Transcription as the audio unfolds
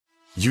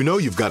You know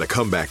you've got a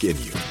comeback in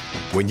you.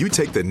 When you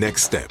take the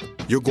next step,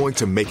 you're going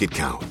to make it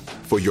count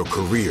for your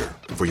career,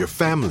 for your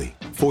family,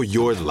 for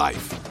your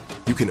life.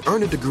 You can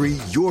earn a degree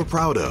you're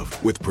proud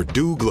of with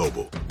Purdue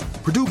Global.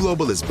 Purdue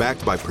Global is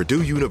backed by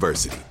Purdue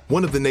University,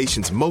 one of the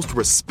nation's most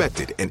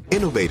respected and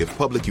innovative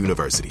public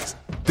universities.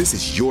 This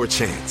is your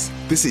chance.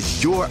 This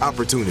is your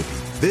opportunity.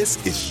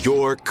 This is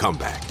your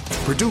comeback.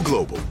 Purdue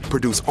Global,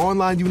 Purdue's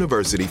online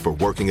university for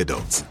working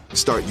adults.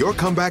 Start your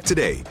comeback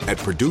today at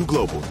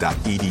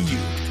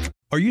purdueglobal.edu.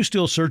 Are you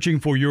still searching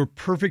for your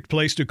perfect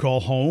place to call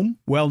home?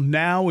 Well,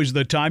 now is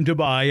the time to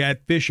buy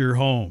at Fisher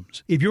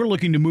Homes. If you're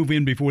looking to move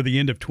in before the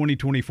end of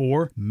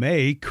 2024,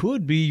 May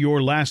could be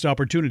your last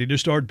opportunity to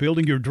start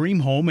building your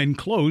dream home and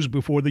close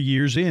before the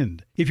year's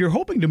end. If you're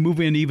hoping to move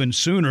in even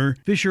sooner,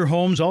 Fisher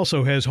Homes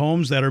also has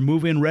homes that are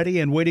move-in ready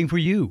and waiting for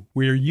you,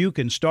 where you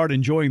can start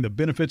enjoying the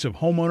benefits of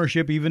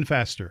homeownership even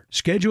faster.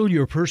 Schedule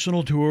your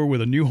personal tour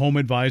with a new home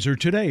advisor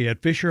today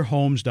at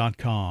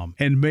FisherHomes.com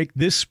and make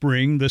this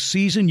spring the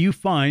season you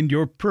find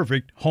your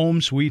perfect home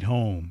sweet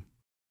home.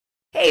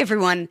 Hey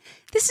everyone,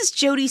 this is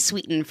Jody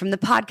Sweeten from the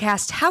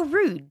podcast How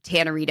Rude,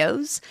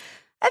 Tanneritos.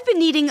 I've been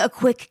needing a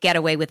quick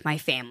getaway with my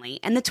family,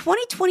 and the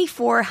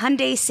 2024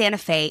 Hyundai Santa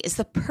Fe is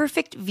the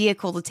perfect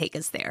vehicle to take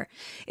us there.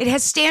 It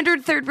has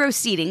standard third-row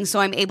seating, so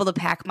I'm able to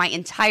pack my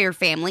entire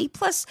family,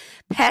 plus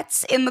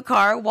pets, in the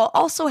car, while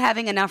also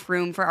having enough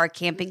room for our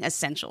camping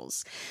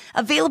essentials.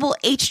 Available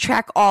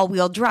H-Track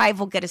all-wheel drive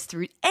will get us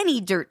through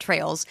any dirt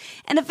trails,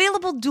 and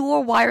available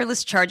dual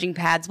wireless charging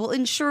pads will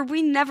ensure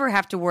we never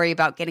have to worry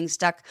about getting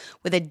stuck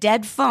with a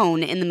dead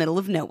phone in the middle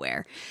of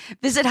nowhere.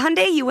 Visit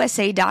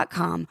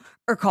HyundaiUSA.com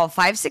or call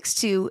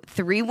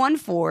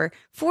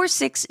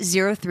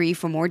 562-314-4603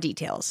 for more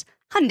details.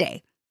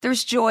 Hyundai,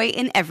 there's joy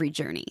in every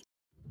journey.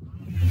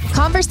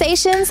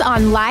 Conversations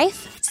on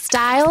life,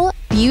 style,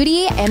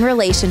 beauty, and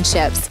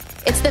relationships.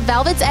 It's the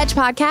Velvet's Edge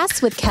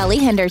podcast with Kelly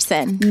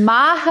Henderson.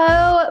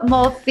 Majo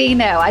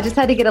Molfino. I just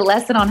had to get a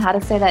lesson on how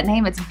to say that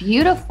name. It's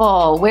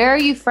beautiful. Where are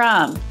you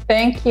from?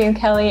 Thank you,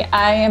 Kelly.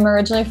 I am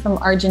originally from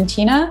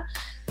Argentina,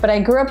 but I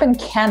grew up in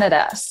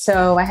Canada.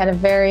 So I had a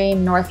very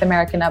North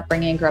American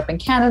upbringing. Grew up in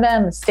Canada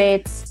and the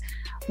States.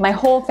 My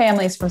whole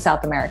family is from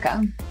South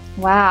America.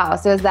 Wow.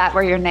 So is that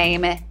where your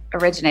name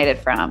originated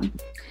from?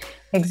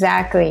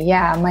 Exactly.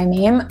 Yeah. My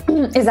name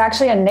is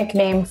actually a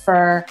nickname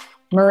for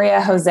Maria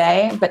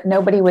Jose, but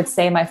nobody would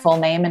say my full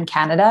name in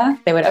Canada.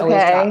 They would always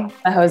drop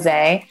the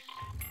Jose.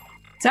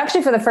 So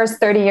actually for the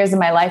first 30 years of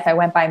my life, I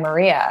went by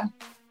Maria.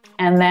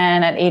 And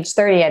then at age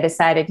 30, I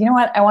decided, you know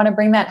what? I want to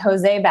bring that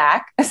Jose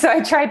back. So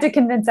I tried to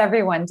convince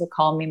everyone to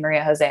call me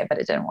Maria Jose, but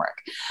it didn't work.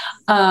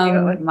 You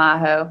went with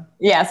Majo.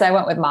 Yes, I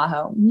went with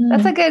Majo.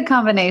 That's a good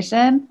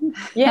combination.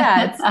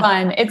 Yeah, it's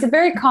fun. It's a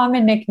very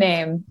common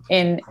nickname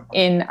in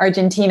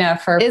Argentina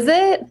for... Is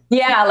it?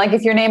 Yeah, like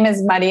if your name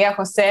is Maria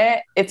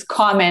Jose, it's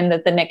common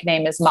that the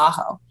nickname is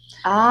Majo.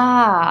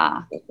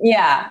 Ah.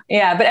 Yeah.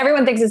 But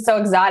everyone thinks it's so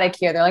exotic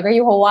here. They're like, are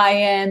you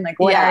Hawaiian? Like,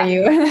 what are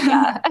you?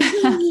 Yeah.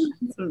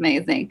 It's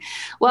amazing.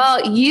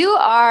 Well, you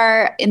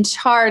are in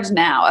charge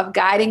now of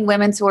guiding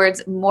women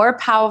towards more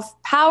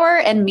power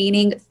and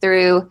meaning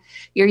through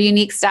your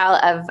unique style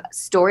of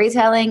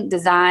storytelling,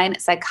 design,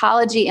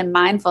 psychology, and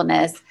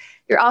mindfulness.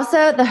 You're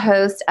also the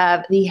host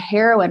of the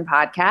Heroine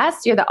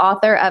podcast. You're the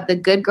author of The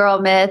Good Girl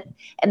Myth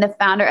and the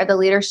founder of the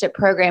leadership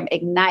program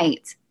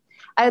Ignite.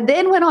 I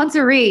then went on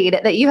to read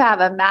that you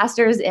have a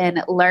master's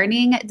in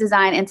learning,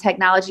 design, and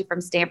technology from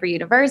Stanford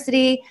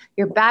University,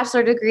 your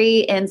bachelor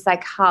degree in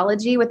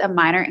psychology with a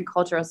minor in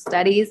cultural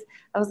studies.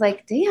 I was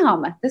like,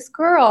 damn, this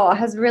girl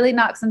has really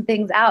knocked some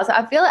things out. So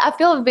I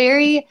feel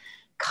very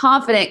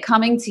confident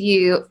coming to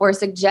you for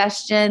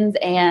suggestions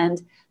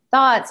and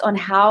thoughts on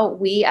how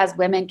we as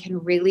women can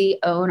really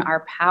own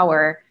our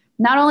power,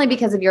 not only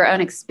because of your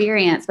own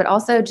experience, but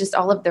also just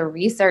all of the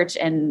research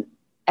and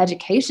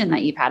education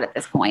that you've had at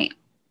this point.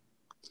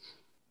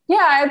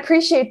 Yeah, I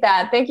appreciate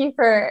that. Thank you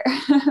for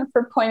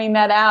pointing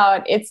that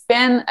out. It's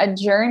been a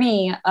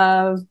journey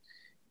of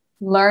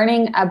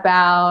learning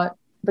about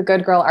the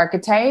good girl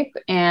archetype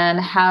and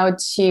how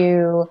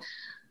to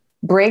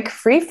break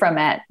free from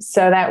it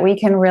so that we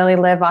can really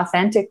live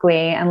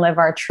authentically and live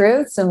our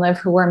truths and live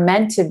who we're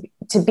meant to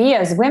be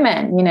as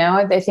women. You know,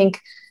 I think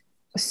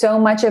so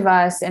much of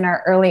us in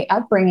our early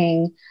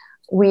upbringing,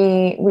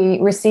 we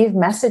receive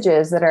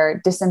messages that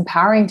are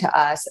disempowering to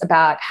us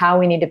about how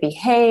we need to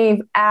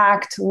behave,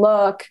 act,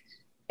 look.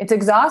 It's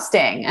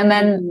exhausting. And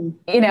then,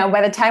 you know,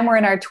 by the time we're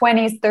in our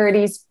 20s,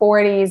 30s,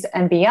 40s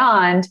and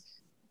beyond,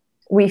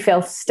 we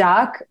feel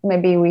stuck.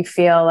 Maybe we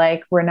feel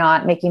like we're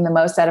not making the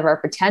most out of our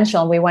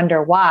potential and we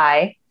wonder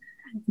why.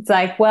 It's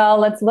like, well,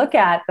 let's look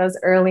at those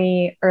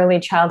early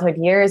childhood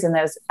years and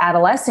those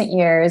adolescent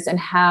years and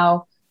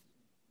how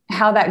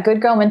that good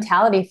girl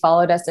mentality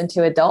followed us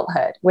into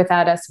adulthood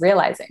without us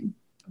realizing.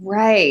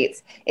 Right.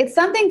 It's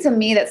something to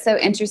me that's so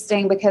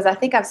interesting because I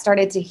think I've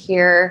started to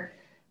hear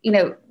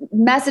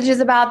messages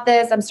about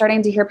this. I'm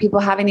starting to hear people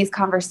having these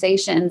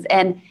conversations.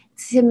 And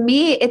to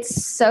me,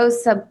 it's so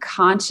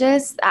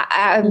subconscious.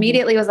 I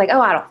immediately was like,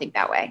 oh, I don't think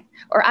that way,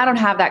 or I don't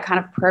have that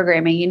kind of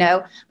programming,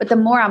 but the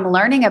more I'm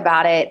learning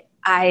about it,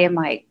 I am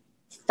like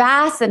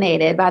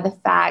fascinated by the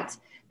fact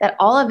that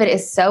all of it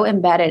is so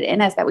embedded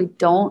in us that we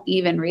don't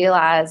even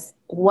realize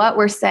what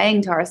we're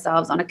saying to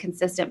ourselves on a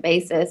consistent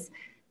basis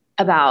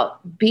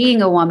about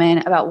being a woman,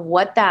 about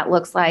what that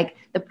looks like,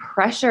 the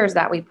pressures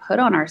that we put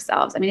on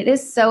ourselves. I mean, it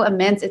is so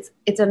immense.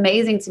 It's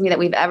amazing to me that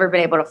we've ever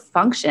been able to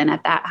function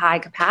at that high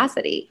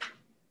capacity.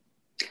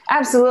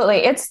 Absolutely.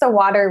 It's the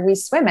water we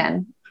swim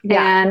in,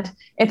 Yeah. and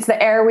it's the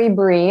air we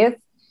breathe.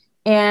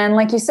 And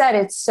like you said,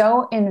 it's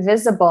so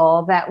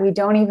invisible that we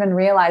don't even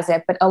realize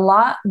it, but a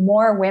lot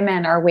more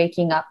women are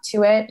waking up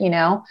to it,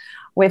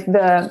 with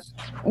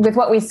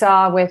what we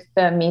saw with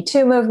the Me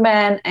Too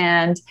movement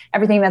and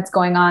everything that's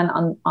going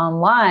on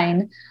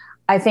online.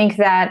 I think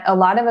that a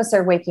lot of us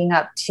are waking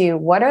up to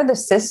what are the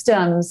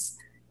systems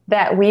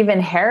that we've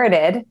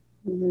inherited,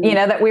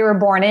 that we were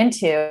born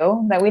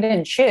into, that we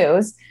didn't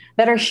choose,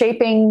 that are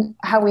shaping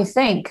how we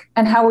think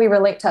and how we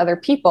relate to other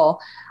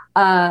people.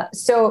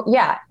 So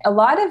yeah, a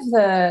lot of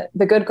the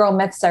good girl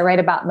myths I write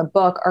about in the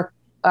book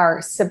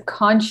are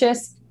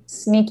subconscious,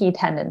 sneaky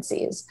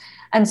tendencies.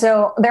 And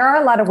so there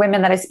are a lot of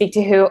women that I speak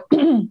to who,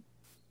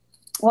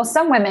 well,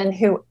 some women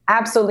who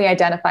absolutely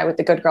identify with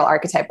the good girl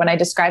archetype. When I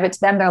describe it to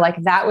them, they're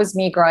like, that was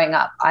me growing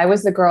up. I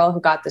was the girl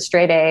who got the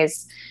straight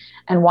A's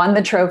and won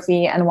the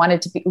trophy and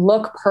wanted to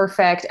look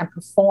perfect and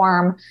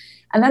perform.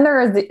 And then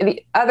there are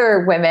the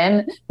other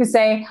women who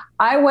say,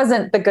 I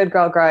wasn't the good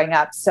girl growing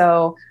up.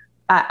 So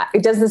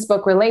does this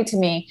book relate to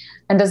me?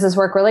 And does this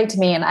work relate to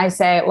me? And I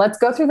say, let's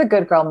go through the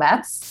good girl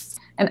myths.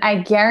 And I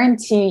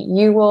guarantee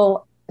you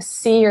will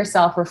see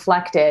yourself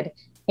reflected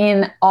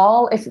in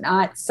all, if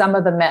not some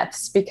of the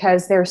myths,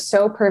 because they're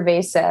so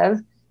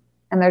pervasive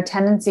and they're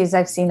tendencies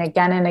I've seen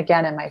again and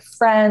again in my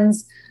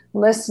friends,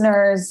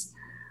 listeners,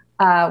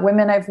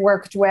 women I've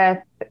worked with,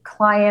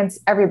 clients,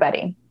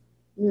 everybody.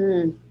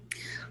 Well,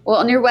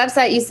 on your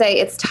website, you say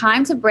it's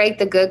time to break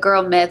the good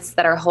girl myths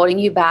that are holding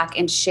you back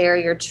and share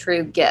your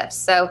true gifts.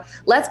 So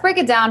let's break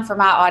it down for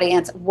my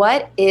audience.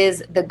 What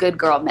is the good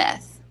girl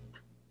myth?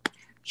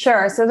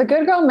 Sure. So the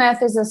good girl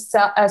myth is a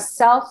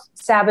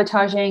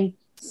self-sabotaging,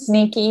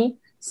 sneaky,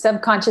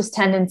 subconscious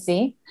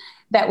tendency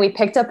that we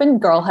picked up in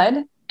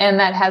girlhood and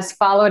that has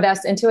followed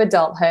us into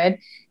adulthood.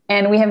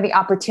 And we have the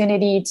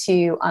opportunity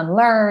to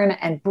unlearn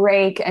and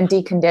break and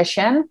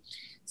decondition.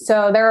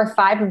 So there are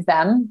 5 of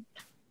them.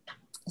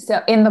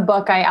 So in the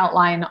book, I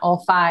outline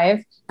all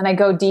 5 and I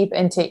go deep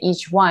into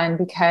each one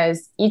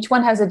because each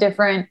one has a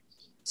different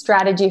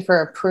strategy for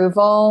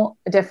approval,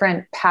 a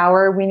different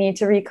power we need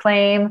to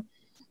reclaim,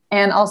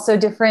 and also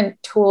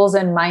different tools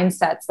and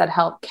mindsets that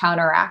help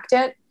counteract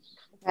it.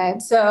 Okay.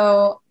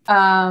 So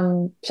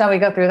shall we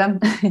go through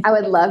them? I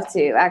would love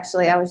to.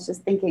 Actually, I was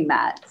just thinking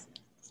that.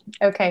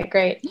 Okay,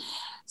 great.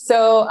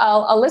 So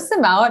I'll list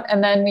them out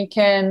and then we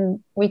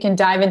can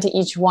dive into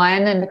each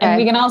one and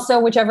we can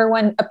also, whichever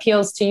one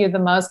appeals to you the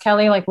most,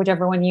 Kelly, like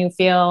whichever one you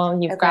feel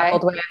you've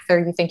grappled with or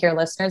you think your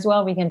listeners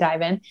will, we can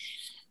dive in.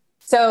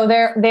 So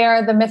they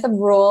are the myth of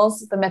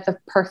rules, the myth of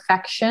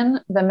perfection,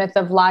 the myth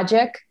of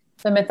logic,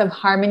 the myth of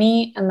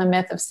harmony, and the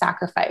myth of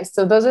sacrifice.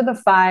 So those are the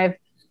 5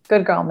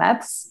 good girl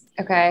myths.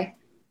 Okay.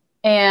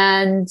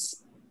 And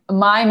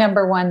my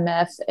number 1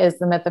 myth is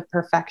the myth of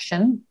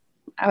perfection.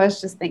 I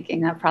was just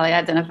thinking I probably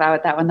identify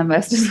with that one the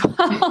most as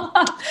well,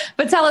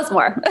 but tell us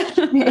more.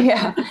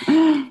 Yeah.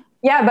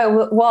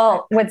 But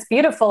what's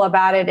beautiful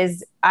about it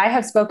is I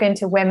have spoken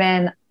to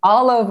women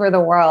all over the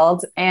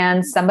world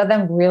and some of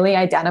them really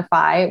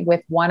identify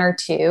with 1 or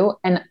 2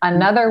 and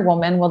another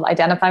woman will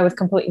identify with a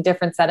completely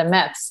different set of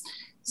myths.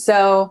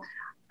 So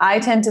I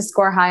tend to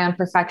score high on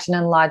perfection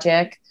and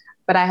logic,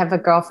 but I have a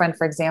girlfriend,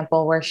 for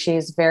example, where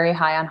she's very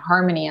high on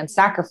harmony and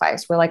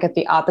sacrifice. We're like at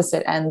the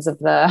opposite ends of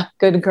the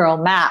good girl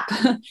map.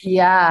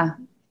 Yeah.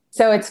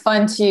 So it's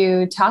fun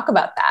to talk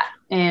about that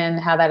and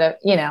how that,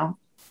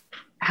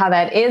 how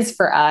that is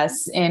for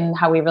us in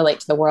how we relate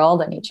to the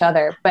world and each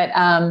other. But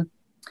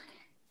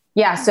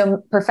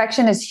so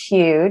perfection is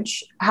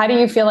huge. How do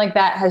you feel like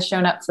that has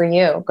shown up for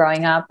you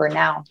growing up or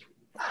now?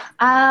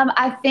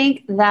 I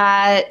think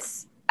that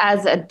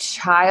as a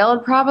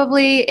child,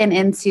 probably, and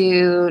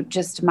into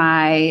just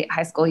my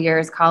high school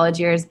years, college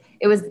years,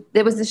 it was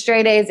the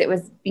straight A's. It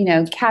was,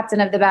 captain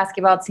of the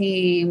basketball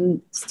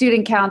team,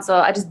 student council.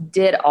 I just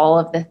did all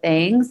of the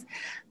things.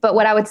 But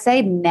what I would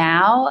say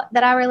now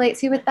that I relate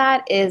to with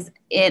that is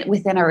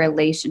within a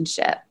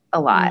relationship a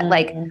lot. Mm-hmm.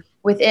 Like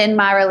within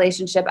my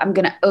relationship, I'm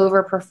going to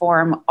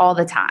overperform all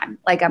the time.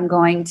 Like I'm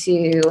going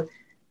to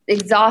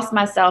exhaust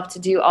myself to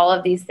do all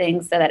of these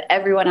things so that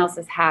everyone else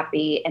is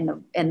happy and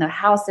the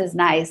house is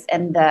nice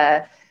and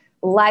the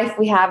life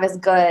we have is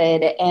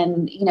good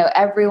and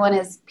everyone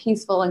is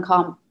peaceful and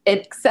calm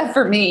except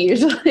for me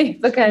usually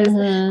because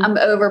I'm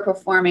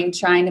overperforming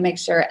trying to make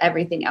sure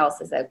everything else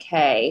is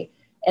okay.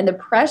 And the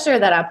pressure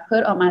that I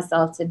put on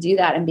myself to do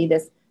that and be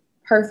this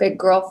perfect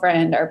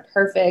girlfriend or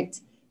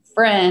perfect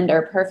friend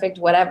or perfect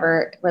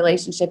whatever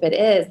relationship it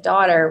is,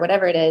 daughter,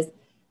 whatever it is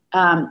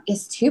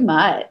too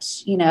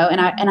much,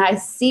 and I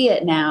see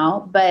it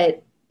now,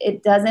 but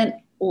it doesn't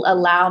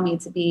allow me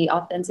to be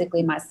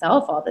authentically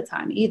myself all the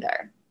time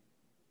either.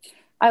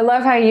 I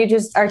love how you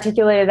just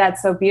articulated that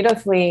so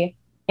beautifully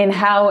in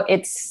how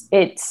it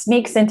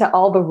sneaks into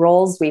all the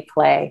roles we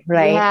play,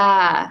 right?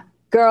 Yeah.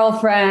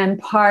 Girlfriend,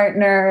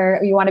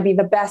 partner, you want to be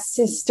the best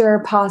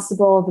sister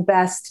possible, the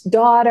best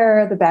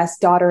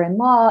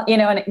daughter-in-law,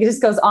 and it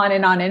just goes on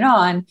and on and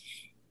on.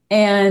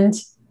 And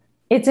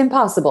it's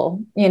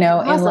impossible, in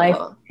life,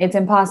 it's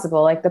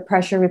impossible. Like the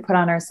pressure we put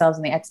on ourselves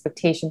and the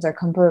expectations are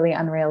completely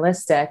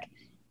unrealistic.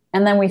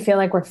 And then we feel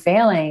like we're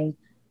failing.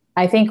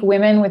 I think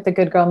women with the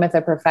good girl myth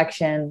of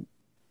perfection,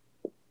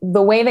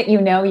 the way that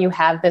you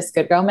have this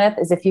good girl myth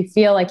is if you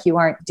feel like you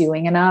aren't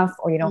doing enough,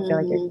 or you don't feel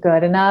like you're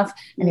good enough,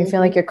 and you feel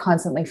like you're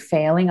constantly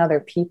failing other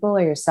people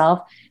or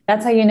yourself.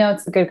 That's how you know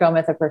it's the good girl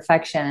myth of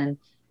perfection.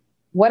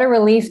 What a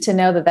relief to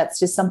know that that's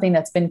just something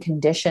that's been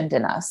conditioned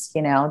in us,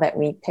 that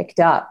we picked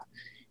up,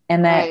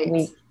 and that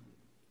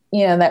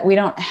that we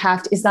don't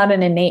have to, it's not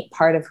an innate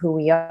part of who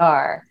we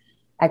are.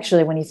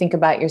 Actually, when you think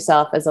about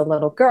yourself as a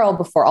little girl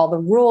before all the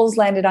rules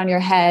landed on your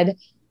head,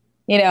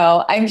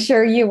 I'm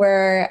sure you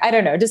were, I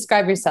don't know,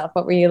 describe yourself.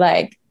 What were you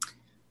like?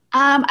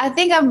 I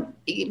think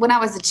when I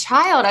was a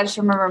child, I just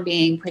remember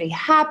being pretty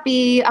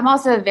happy. I'm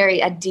also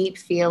a deep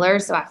feeler,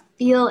 so I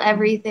feel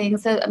everything.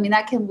 So,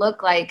 that can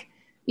look like,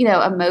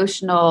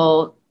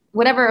 emotional,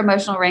 whatever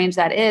emotional range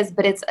that is,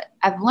 but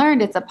I've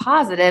learned it's a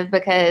positive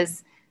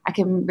because I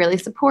can really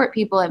support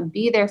people and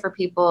be there for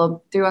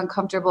people through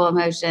uncomfortable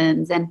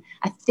emotions. And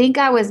I think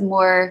I was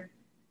more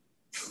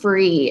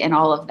free in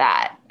all of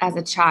that as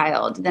a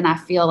child than I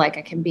feel like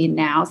I can be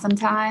now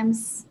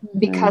sometimes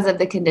because of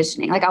the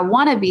conditioning. Like I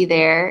want to be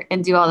there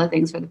and do all the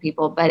things for the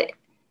people, but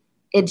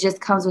it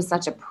just comes with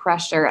such a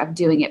pressure of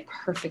doing it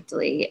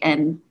perfectly.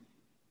 And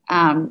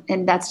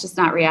that's just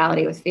not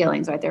reality with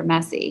feelings, right? They're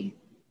messy.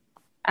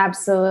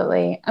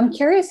 Absolutely. I'm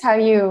curious how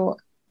you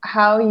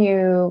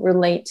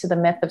relate to the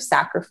myth of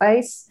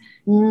sacrifice.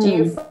 Do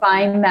you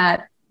find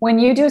that when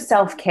you do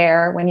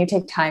self-care, when you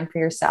take time for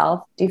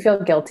yourself, do you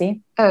feel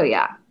guilty? Oh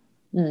yeah.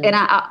 And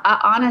I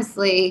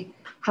honestly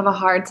have a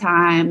hard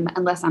time,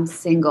 unless I'm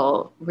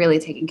single, really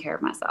taking care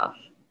of myself.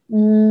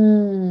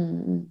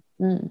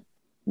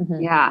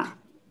 Yeah.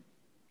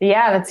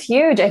 Yeah, that's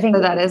huge. I think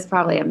so that is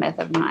probably a myth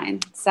of mine.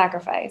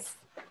 Sacrifice.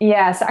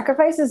 Yeah.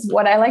 Sacrifice is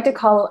what I like to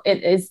call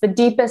it, is the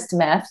deepest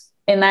myth,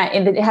 in that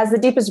it has the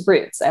deepest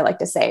roots, I like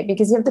to say,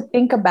 because you have to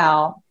think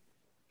about,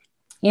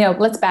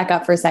 let's back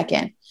up for a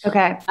second.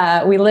 Okay.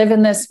 We live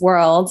in this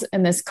world,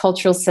 in this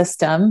cultural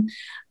system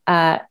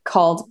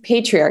called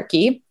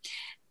patriarchy.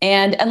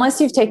 And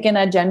unless you've taken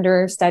a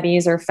gender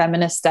studies or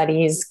feminist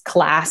studies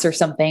class or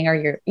something,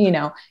 or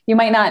you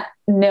might not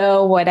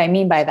know what I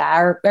mean by that,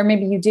 or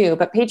maybe you do,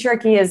 but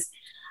patriarchy is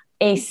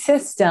a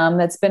system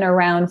that's been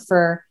around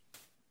for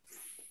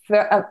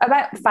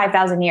about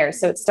 5,000 years.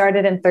 So it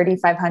started in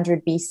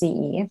 3,500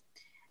 BCE.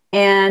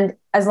 And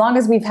as long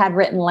as we've had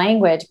written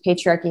language,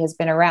 patriarchy has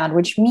been around,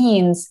 which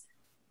means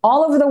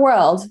all over the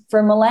world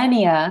for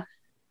millennia,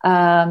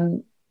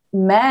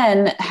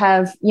 men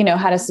have,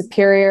 had a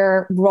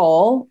superior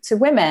role to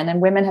women,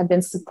 and women have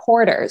been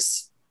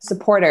supporters.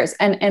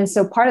 And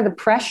so part of the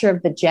pressure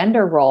of the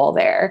gender role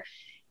there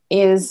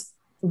is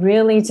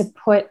really to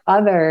put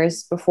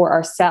others before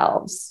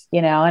ourselves,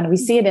 and we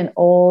see it in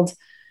old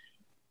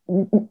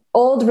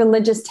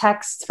religious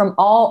texts from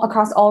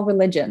across all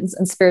religions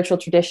and spiritual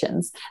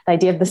traditions, the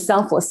idea of the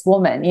selfless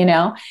woman,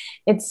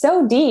 it's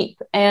so deep.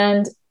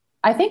 And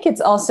I think it's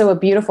also a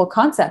beautiful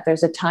concept.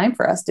 There's a time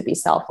for us to be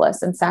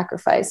selfless and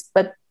sacrifice,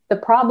 but the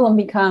problem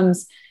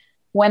becomes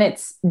when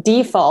it's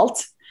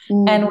default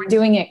and we're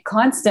doing it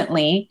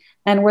constantly,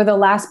 and we're the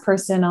last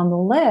person on the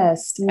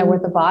list and we're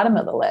at the bottom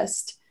of the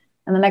list.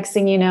 And the next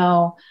thing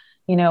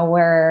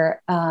we're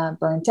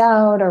burnt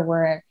out, or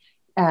we're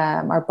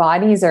our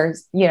bodies are,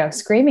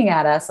 screaming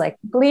at us like,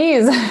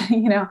 please,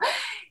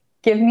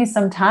 give me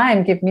some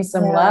time, give me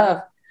some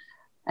love.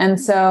 And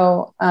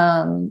so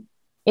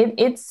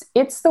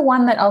it's the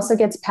one that also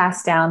gets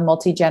passed down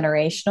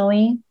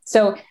multi-generationally.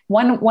 So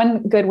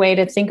one good way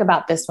to think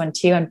about this one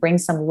too, and bring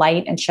some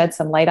light and shed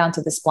some light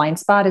onto this blind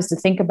spot, is to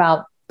think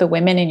about the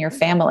women in your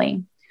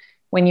family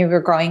when you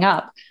were growing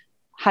up.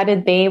 How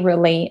did they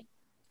relate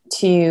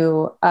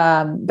to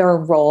their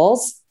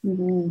roles?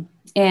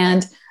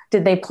 And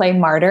did they play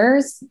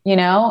martyrs,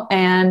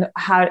 and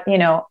how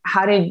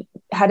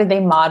did they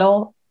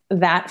model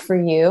that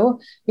for you?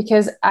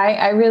 Because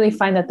I really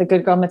find that the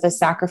good girl myth of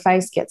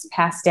sacrifice gets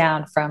passed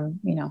down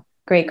from,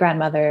 great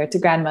grandmother to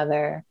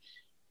grandmother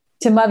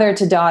to mother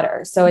to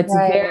daughter. So it's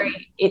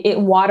it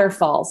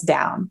waterfalls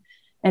down.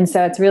 And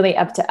so it's really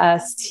up to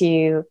us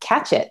to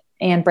catch it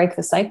and break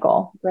the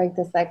cycle.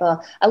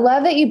 I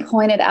love that you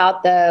pointed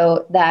out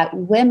though, that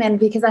women,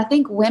 because I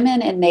think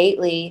women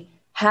innately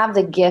have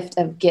the gift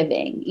of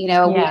giving,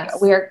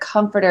 we are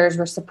comforters,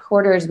 we're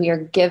supporters, we are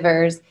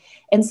givers.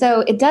 And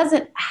so it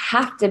doesn't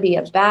have to be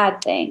a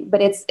bad thing,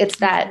 but it's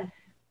that,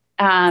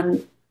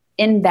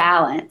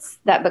 imbalance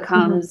that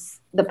becomes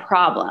the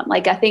problem.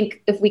 Like, I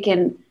think if we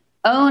can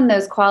own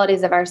those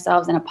qualities of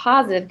ourselves in a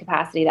positive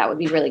capacity, that would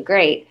be really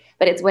great.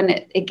 But it's when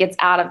it gets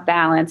out of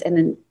balance, and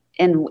then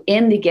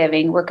in the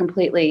giving, we're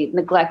completely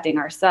neglecting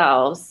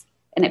ourselves,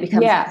 and it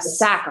becomes a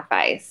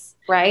sacrifice,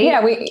 right?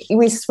 Yeah,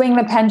 we swing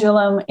the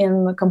pendulum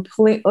in the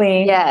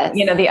completely,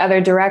 the other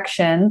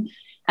direction.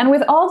 And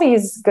with all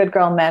these good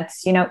girl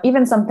myths,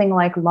 even something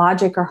like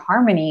logic or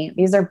harmony,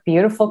 these are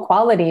beautiful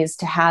qualities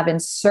to have in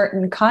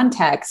certain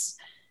contexts.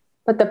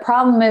 But the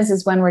problem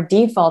is when we're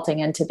defaulting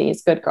into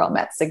these good girl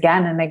myths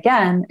again and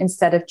again,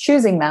 instead of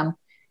choosing them.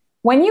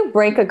 When you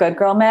break a good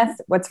girl myth,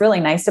 what's really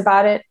nice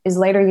about it is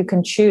later you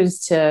can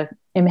choose to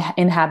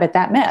inhabit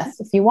that myth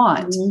if you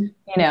want.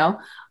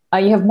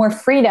 You have more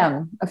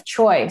freedom of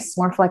choice,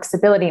 more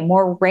flexibility,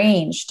 more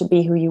range to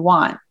be who you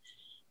want,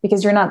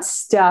 because you're not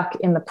stuck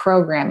in the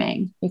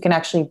programming. You can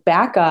actually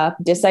back up,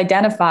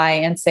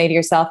 disidentify, and say to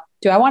yourself,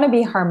 do I want to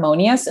be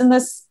harmonious in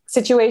this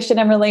situation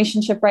and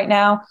relationship right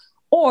now?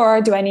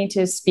 Or do I need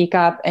to speak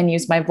up and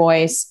use my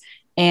voice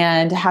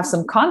and have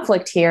some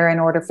conflict here in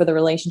order for the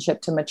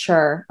relationship to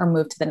mature or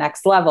move to the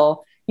next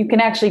level? You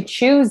can actually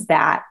choose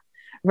that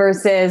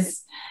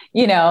versus,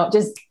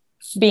 just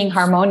being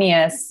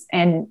harmonious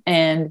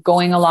and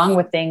going along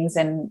with things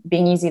and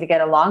being easy to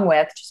get along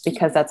with just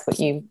because that's what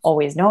you've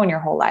always known your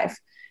whole life.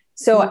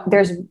 So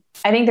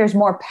I think there's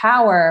more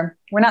power.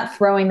 We're not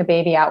throwing the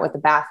baby out with the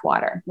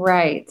bathwater.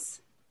 Right.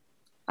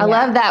 I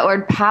love that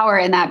word power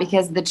in that,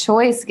 because the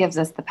choice gives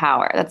us the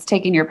power. That's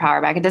taking your power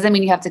back. It doesn't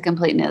mean you have to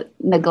completely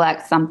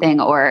neglect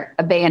something or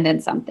abandon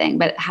something,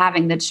 but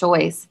having the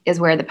choice is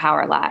where the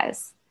power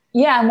lies.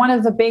 Yeah. And one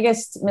of the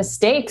biggest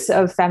mistakes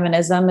of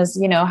feminism is,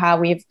 how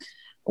we've,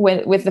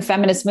 with the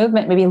feminist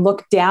movement, maybe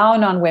look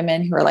down on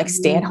women who are like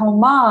stay-at-home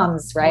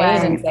moms,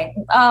 right? And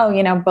saying,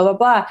 blah, blah,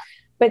 blah.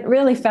 But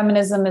really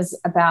feminism is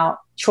about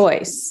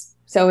choice.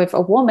 So if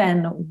a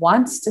woman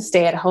wants to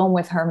stay at home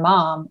with her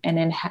mom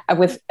and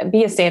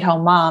be a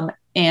stay-at-home mom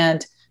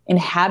and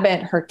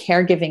inhabit her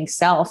caregiving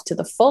self to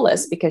the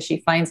fullest because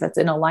she finds that's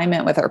in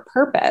alignment with her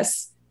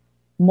purpose,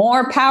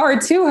 more power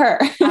to her.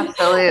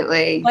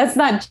 Absolutely. Let's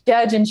not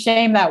judge and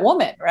shame that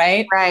woman,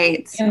 right?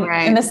 Right.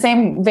 In the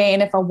same vein,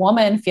 if a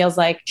woman feels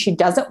like she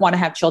doesn't want to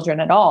have children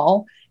at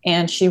all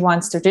and she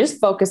wants to just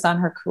focus on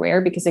her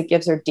career because it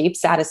gives her deep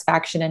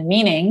satisfaction and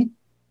meaning,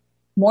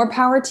 more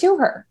power to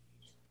her.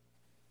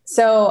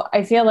 So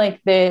I feel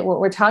like what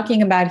we're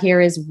talking about here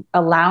is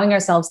allowing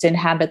ourselves to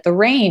inhabit the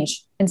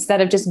range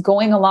instead of just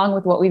going along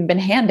with what we've been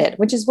handed,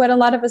 which is what a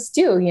lot of us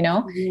do,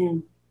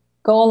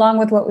 go along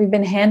with what we've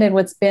been handed,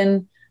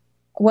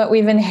 what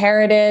we've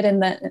inherited.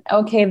 And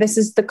this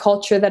is the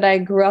culture that I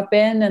grew up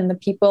in and the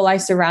people I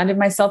surrounded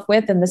myself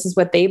with, and this is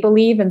what they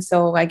believe. And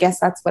so I guess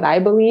that's what I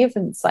believe.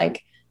 And it's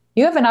like,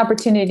 you have an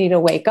opportunity to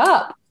wake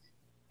up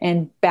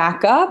and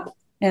back up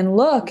and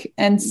look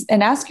and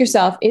ask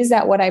yourself, is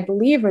that what I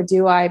believe, or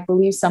do I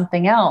believe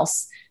something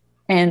else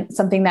and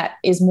something that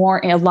is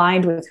more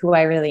aligned with who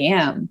I really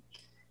am?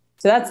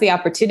 So that's the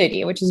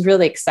opportunity, which is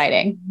really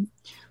exciting.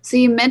 So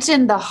you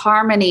mentioned the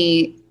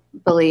harmony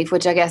belief,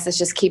 which I guess is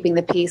just keeping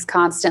the peace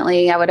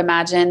constantly. I would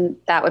imagine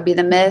that would be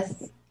the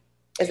myth.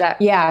 Is that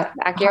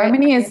accurate?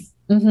 Harmony is,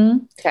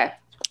 okay.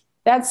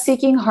 That's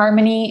seeking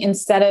harmony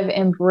instead of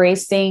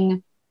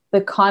embracing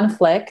the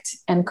conflict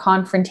and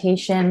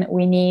confrontation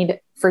we need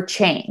for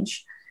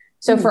change.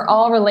 So for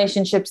all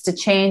relationships to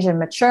change and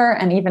mature,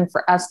 and even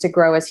for us to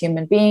grow as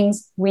human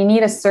beings, we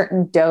need a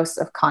certain dose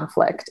of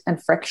conflict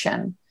and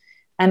friction.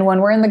 And when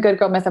we're in the good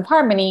girl myth of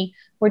harmony,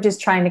 we're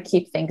just trying to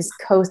keep things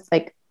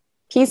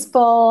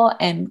peaceful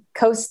and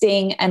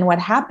coasting. And what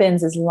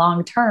happens is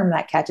long-term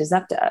that catches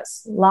up to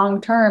us.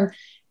 Long-term,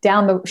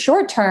 down the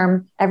short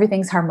term,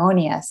 everything's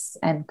harmonious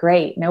and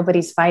great.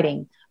 Nobody's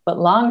fighting. But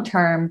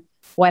long-term,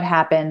 what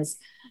happens?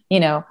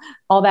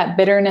 All that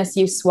bitterness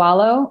you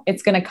swallow,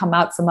 it's going to come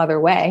out some other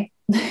way.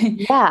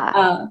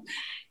 Yeah.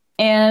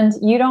 And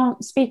you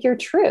don't speak your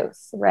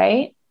truth,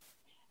 right?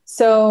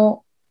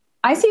 So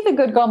I see the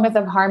good girl myth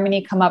of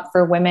harmony come up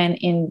for women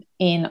in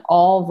a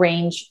whole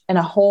range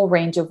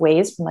of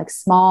ways, from like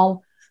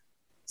small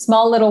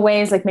little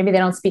ways, like maybe they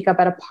don't speak up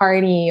at a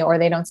party, or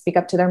they don't speak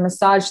up to their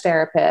massage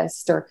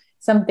therapist, or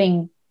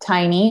something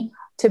tiny,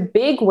 to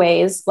big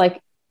ways,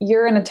 like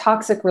you're in a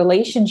toxic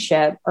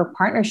relationship or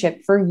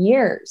partnership for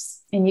years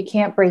and you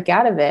can't break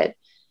out of it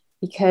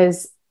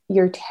because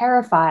you're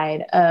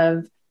terrified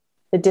of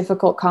the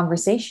difficult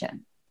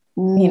conversation,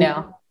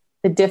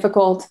 the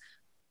difficult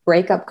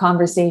breakup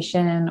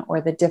conversation,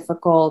 or the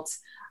difficult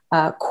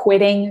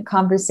quitting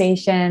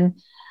conversation.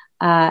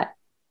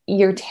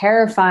 You're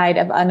terrified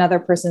of another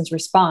person's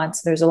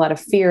response. There's a lot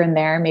of fear in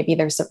there. Maybe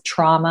there's some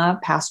trauma,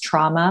 past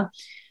trauma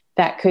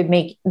that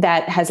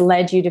has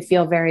led you to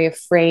feel very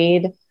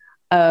afraid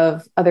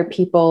of other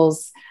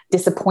people's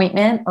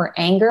disappointment or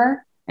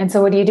anger. And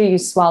so what do? You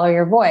swallow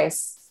your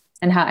voice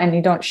and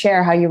you don't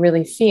share how you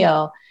really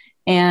feel.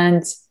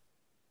 And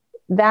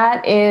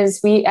that is,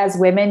 we as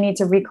women need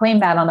to reclaim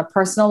that on a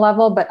personal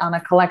level, but on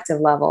a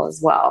collective level as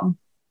well.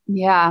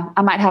 Yeah,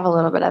 I might have a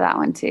little bit of that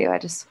one too. I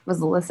just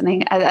was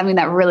listening. I mean,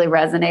 that really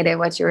resonated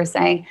what you were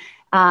saying.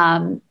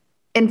 And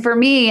for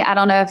me, I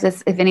don't know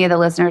if any of the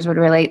listeners would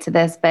relate to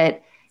this,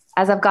 but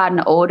as I've gotten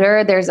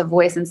older, there's a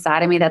voice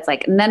inside of me that's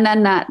like, no, no,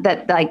 no,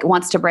 that like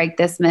wants to break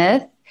this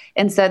myth.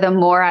 And so the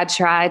more I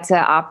try to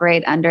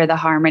operate under the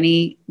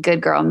harmony,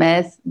 good girl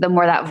myth, the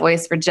more that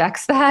voice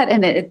rejects that.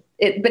 And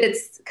but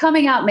it's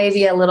coming out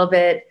maybe a little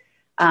bit,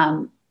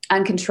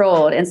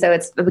 uncontrolled. And so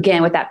it's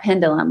again with that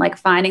pendulum, like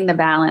finding the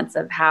balance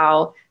of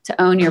how to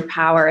own your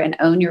power and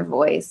own your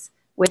voice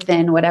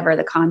within whatever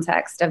the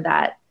context of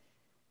that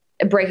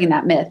breaking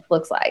that myth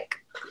looks like.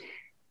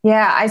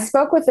 Yeah, I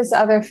spoke with this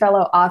other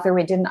fellow author.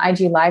 We did an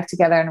IG live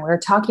together and we were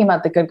talking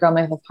about the good girl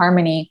myth of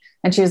harmony.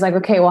 And she was like,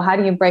 okay, well, how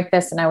do you break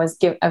this? And I was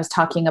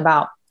talking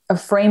about a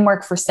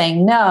framework for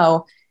saying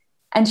no.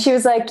 And she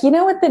was like, you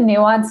know what the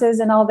nuance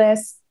is in all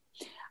this?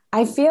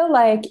 I feel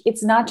like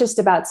it's not just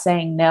about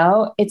saying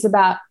no. It's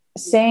about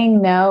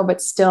saying no,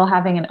 but still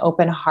having an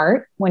open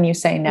heart when you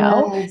say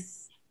no.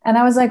 Yes. And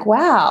I was like,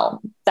 wow,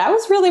 that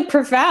was really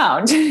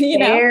profound.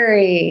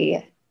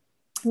 Very.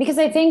 Because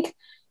I think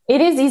it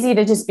is easy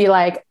to just be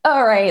like,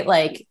 all right,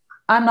 like,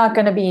 I'm not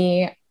going to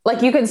be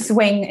like, you can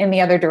swing in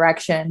the other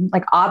direction,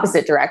 like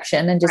opposite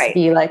direction and just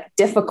be like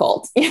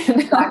difficult,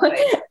 Exactly.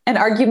 and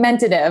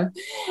argumentative.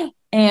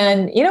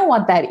 And you don't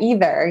want that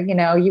either.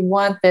 You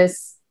want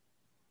this,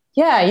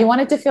 you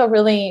want it to feel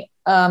really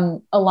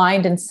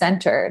aligned and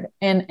centered.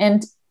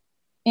 And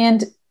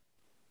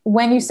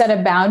when you set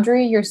a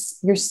boundary, you're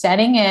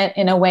setting it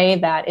in a way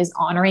that is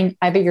honoring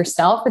either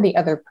yourself or the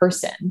other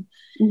person,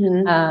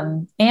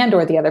 and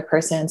or the other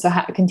person. So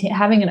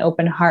having an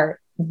open heart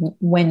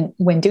when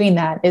doing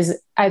that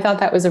I thought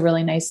that was a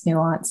really nice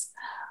nuance.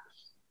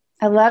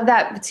 I love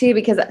that too,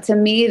 because to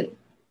me,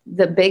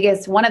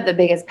 one of the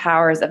biggest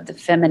powers of the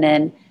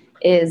feminine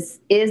is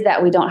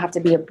that we don't have to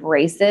be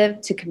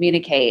abrasive to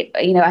communicate.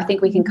 I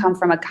think we can come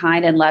from a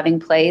kind and loving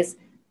place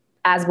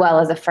as well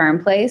as a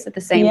firm place at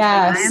the same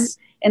time.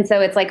 And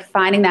so it's like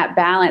finding that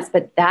balance,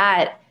 but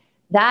that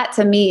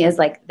to me is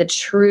like the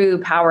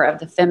true power of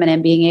the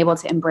feminine, being able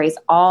to embrace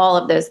all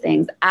of those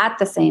things at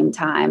the same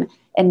time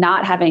and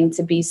not having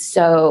to be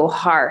so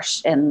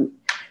harsh and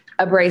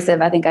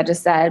abrasive, I think I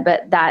just said,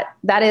 but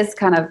that is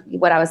kind of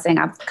what I was saying.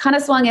 I've kind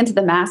of swung into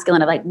the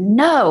masculine of like,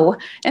 no.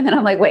 And then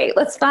I'm like, wait,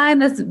 let's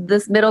find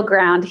this middle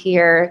ground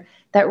here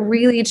that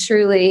really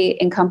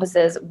truly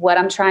encompasses what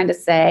I'm trying to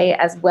say,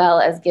 as well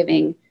as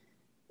giving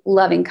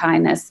loving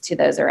kindness to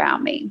those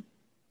around me.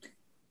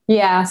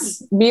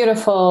 Yes.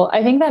 Beautiful.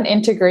 I think that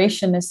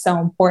integration is so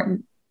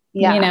important.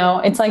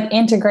 Yeah. It's like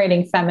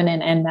integrating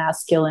feminine and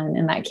masculine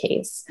in that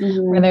case,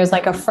 where there's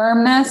like a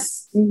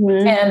firmness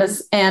and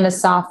a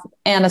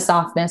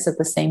softness at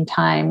the same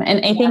time.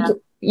 And I think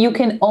you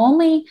can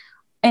only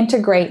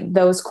integrate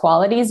those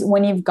qualities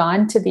when you've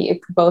gone to the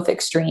both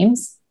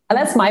extremes. And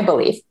that's my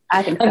belief.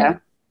 I think so.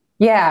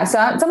 Yeah. So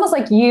it's almost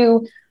like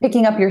you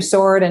picking up your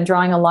sword and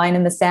drawing a line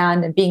in the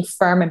sand and being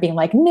firm and being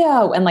like,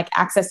 no, and like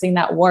accessing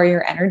that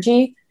warrior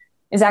energy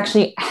is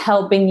actually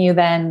helping you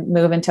then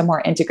move into a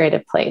more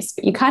integrated place.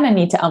 But you kind of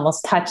need to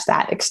almost touch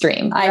that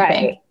extreme, I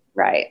think.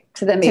 Right.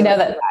 To know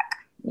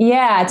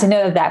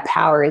that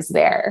power is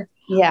there.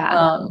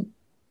 Yeah.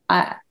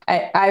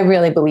 I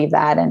really believe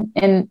that.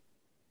 And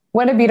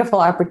what a beautiful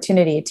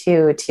opportunity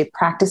to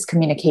practice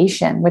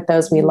communication with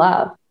those we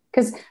love.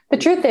 Because the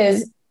truth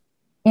is,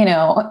 in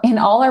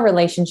all our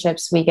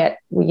relationships, we get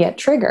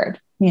triggered,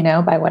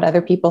 by what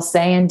other people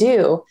say and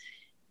do.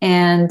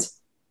 And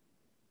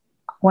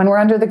when we're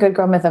under the good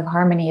girl myth of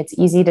harmony, it's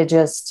easy to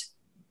just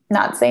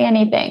not say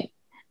anything.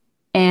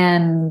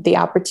 And the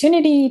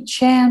opportunity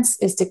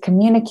chance is to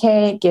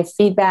communicate, give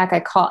feedback.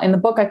 In the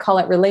book, I call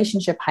it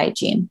relationship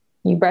hygiene.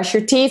 You brush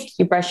your teeth,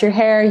 you brush your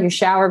hair, you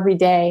shower every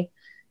day.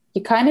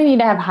 You kind of need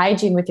to have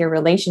hygiene with your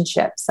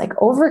relationships, like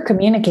over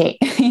communicate,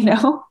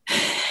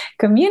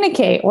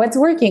 communicate what's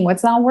working,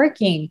 what's not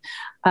working.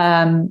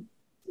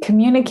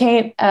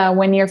 Communicate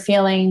when you're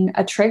feeling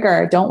a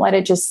trigger. Don't let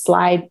it just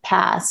slide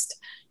past,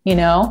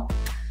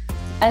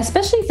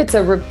 especially if it's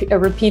a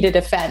repeated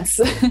offense.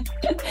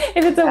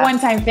 If it's a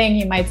one-time thing,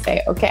 you might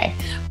say, okay.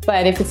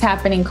 But if it's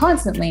happening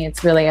constantly,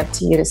 it's really up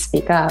to you to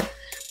speak up.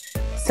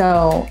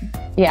 So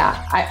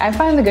yeah, I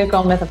find the good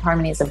girl myth of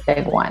harmony is a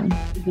big one. I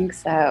think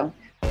so.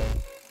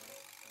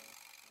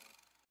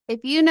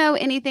 If you know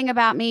anything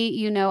about me,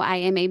 you know I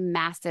am a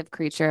massive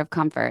creature of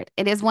comfort.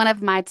 It is one of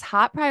my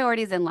top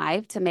priorities in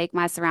life to make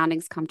my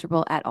surroundings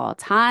comfortable at all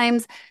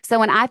times. So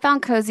when I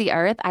found Cozy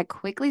Earth, I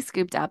quickly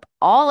scooped up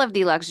all of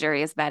the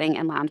luxurious bedding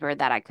and loungewear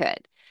that I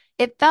could.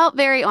 It felt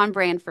very on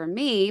brand for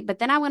me, but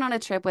then I went on a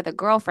trip with a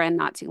girlfriend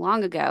not too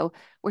long ago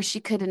where she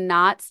could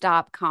not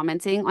stop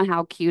commenting on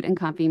how cute and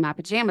comfy my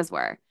pajamas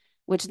were,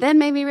 which then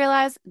made me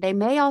realize they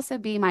may also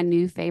be my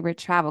new favorite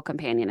travel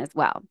companion as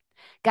well.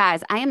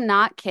 Guys, I am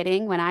not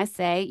kidding when I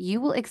say you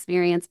will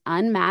experience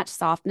unmatched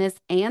softness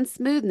and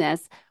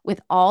smoothness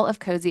with all of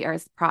Cozy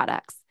Earth's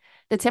products.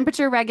 The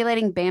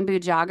temperature-regulating bamboo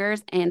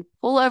joggers and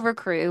pullover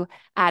crew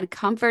add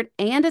comfort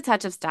and a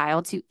touch of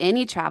style to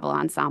any travel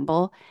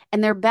ensemble,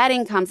 and their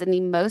bedding comes in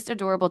the most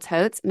adorable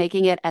totes,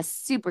 making it a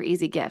super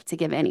easy gift to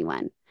give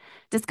anyone.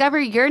 Discover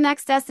your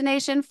next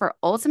destination for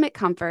ultimate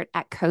comfort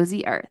at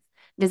Cozy Earth.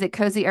 Visit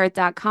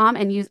CozyEarth.com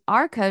and use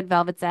our code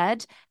Velvet's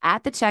Edge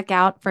at the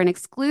checkout for an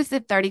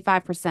exclusive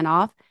 35%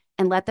 off,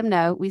 and let them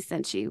know we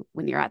sent you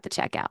when you're at the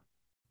checkout.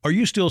 Are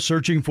you still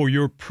searching for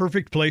your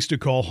perfect place to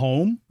call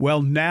home?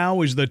 Well, now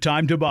is the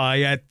time to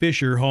buy at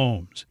Fisher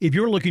Homes. If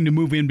you're looking to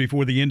move in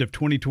before the end of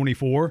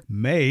 2024,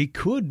 May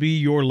could be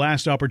your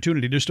last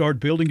opportunity to start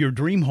building your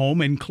dream home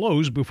and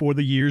close before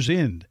the year's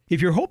end.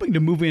 If you're hoping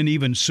to move in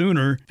even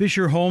sooner,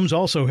 Fisher Homes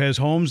also has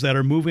homes that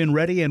are move-in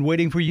ready and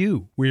waiting for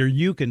you, where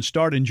you can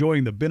start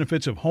enjoying the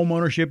benefits of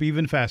homeownership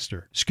even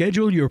faster.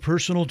 Schedule your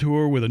personal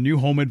tour with a new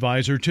home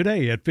advisor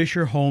today at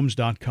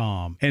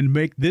FisherHomes.com and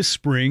make this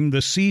spring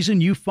the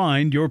season you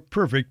find your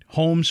perfect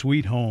home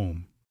sweet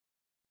home.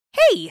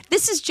 Hey,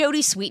 this is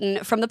Jodie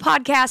Sweetin from the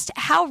podcast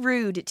How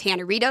Rude,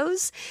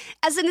 Tanneritos.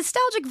 As a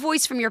nostalgic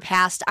voice from your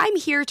past, I'm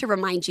here to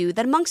remind you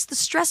that amongst the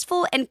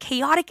stressful and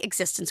chaotic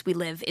existence we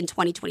live in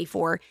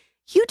 2024,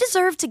 you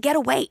deserve to get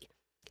away.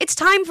 It's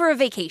time for a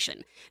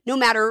vacation, no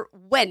matter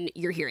when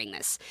you're hearing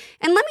this.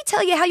 And let me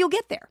tell you how you'll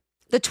get there.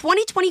 The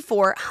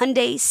 2024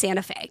 Hyundai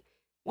Santa Fe.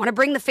 Want to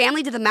bring the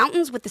family to the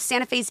mountains with the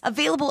Santa Fe's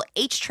available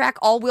H-Track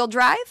all-wheel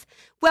drive?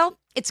 Well,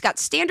 it's got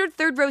standard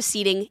third-row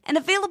seating and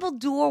available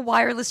dual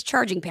wireless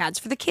charging pads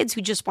for the kids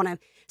who just want to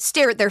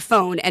stare at their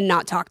phone and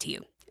not talk to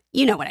you.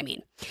 You know what I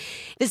mean.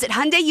 Visit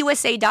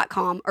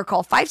HyundaiUSA.com or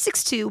call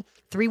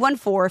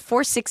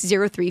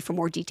 562-314-4603 for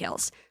more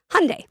details.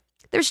 Hyundai,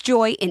 there's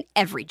joy in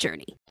every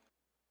journey.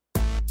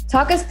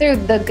 Talk us through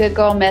the good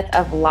girl myth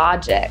of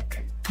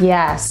logic.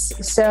 Yes.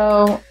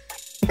 So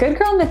good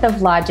girl myth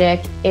of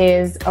logic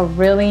is a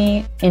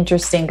really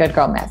interesting good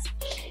girl myth.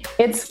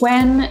 It's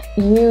when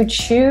you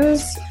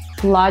choose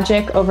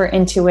logic over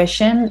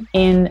intuition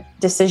in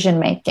decision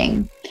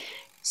making.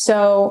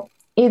 So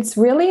it's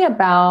really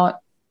about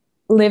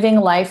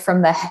living life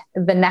from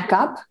the neck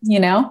up,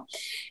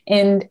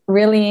 and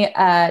really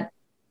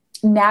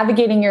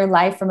navigating your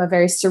life from a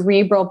very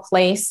cerebral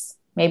place.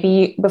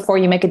 Maybe before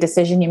you make a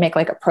decision, you make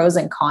like a pros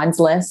and cons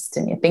list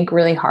and you think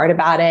really hard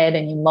about it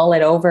and you mull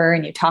it over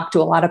and you talk to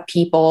a lot of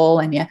people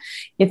and you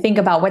think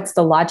about what's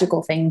the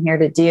logical thing here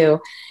to do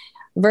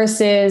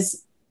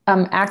versus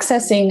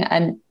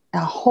accessing a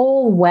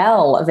whole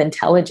well of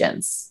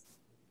intelligence,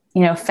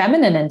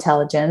 feminine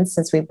intelligence,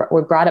 since we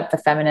brought up the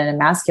feminine and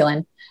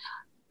masculine,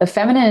 the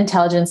feminine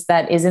intelligence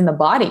that is in the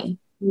body,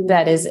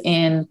 that is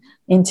in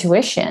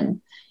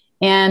intuition.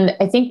 And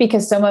I think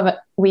because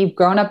we've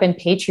grown up in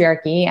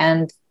patriarchy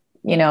and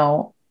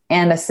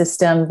a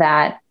system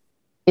that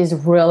is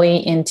really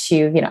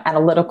into,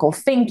 analytical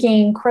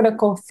thinking,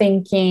 critical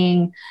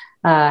thinking,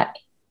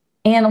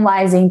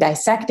 analyzing,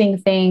 dissecting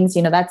things,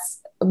 that's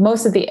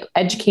most of the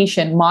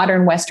education,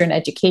 modern Western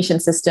education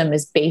system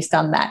is based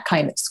on that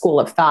kind of school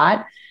of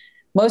thought.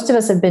 Most of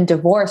us have been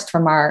divorced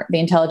from the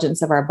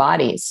intelligence of our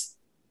bodies.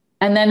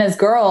 And then as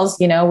girls,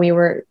 we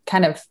were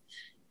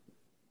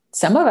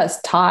some of us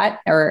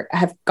taught or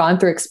have gone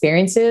through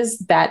experiences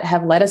that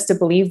have led us to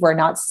believe we're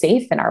not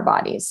safe in our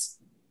bodies.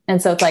 And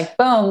so it's like,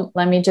 boom,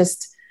 let me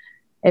just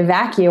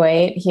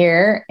evacuate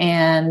here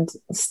and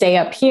stay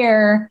up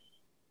here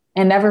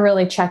and never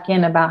really check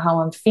in about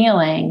how I'm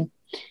feeling.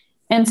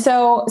 And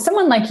so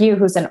someone like you,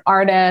 who's an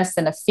artist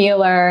and a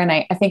feeler, and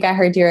I think I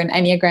heard you're an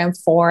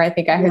Enneagram 4. I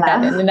think I heard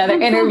that in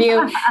another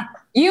interview.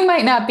 You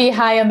might not be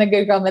high on the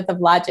good girl myth of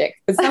logic,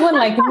 but someone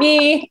like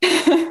me,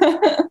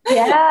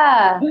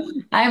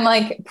 I'm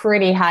like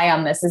pretty high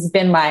on this. It's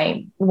been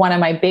one of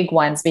my big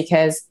ones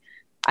because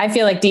I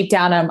feel like deep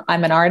down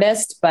I'm an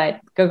artist, but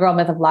good girl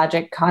myth of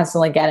logic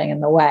constantly getting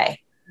in the way.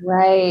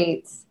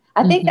 Right.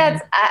 I think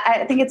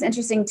I think it's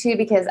interesting too,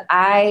 because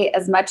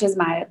as much as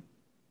my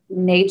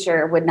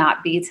nature would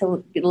not be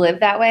to live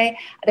that way,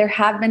 there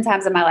have been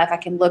times in my life I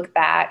can look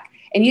back,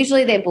 and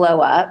usually they blow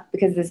up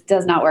because this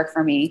does not work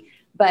for me.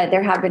 But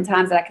there have been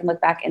times that I can look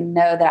back and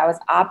know that I was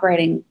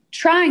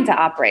trying to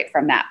operate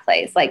from that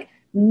place, like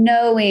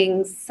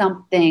knowing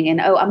something and,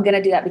 I'm going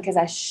to do that because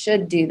I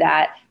should do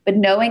that. But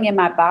knowing in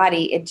my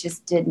body, it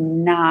just did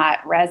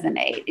not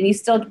resonate. And you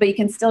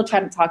can still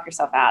try to talk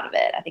yourself out of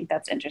it. I think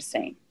that's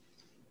interesting.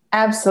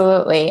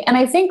 Absolutely. And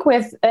I think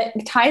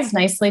it ties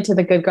nicely to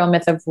the good girl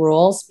myth of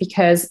rules,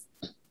 because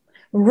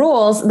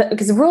rules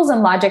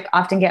and logic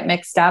often get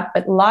mixed up,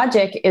 but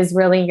logic is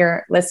really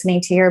you're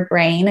listening to your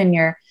brain and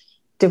you're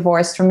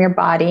divorced from your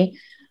body.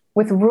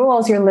 With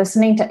rules, you're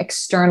listening to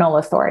external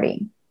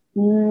authority.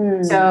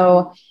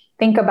 So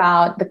think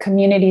about the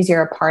communities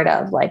you're a part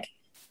of, like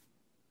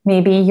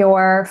maybe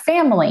your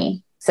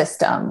family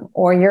system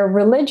or your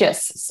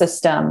religious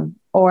system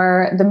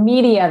or the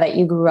media that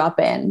you grew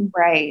up in.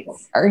 Right.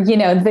 Or,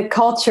 the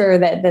culture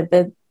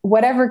that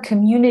whatever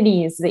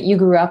communities that you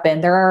grew up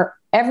in,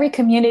 every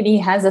community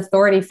has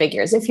authority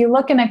figures. If you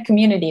look in a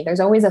community, there's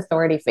always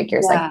authority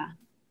figures. Yeah. Like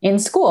In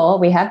school,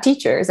 we have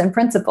teachers and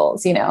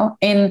principals, you know,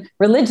 in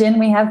religion,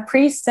 we have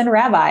priests and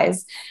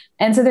rabbis.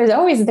 And so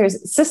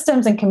there's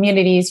systems and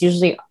communities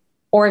usually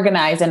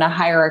organized in a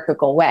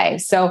hierarchical way.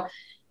 So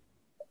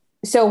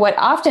what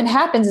often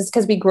happens is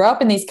because we grow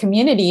up in these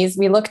communities,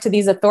 we look to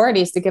these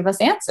authorities to give us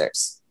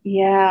answers.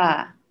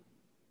 Yeah.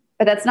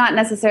 But that's not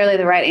necessarily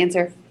the right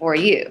answer for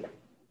you.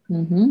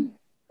 Mm-hmm.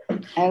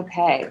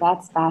 Okay.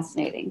 That's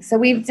fascinating. So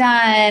we've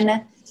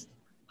done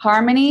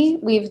harmony.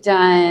 We've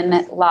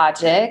done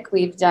logic.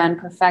 We've done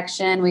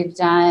perfection. We've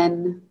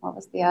done, what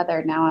was the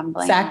other? Now I'm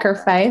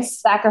blanking.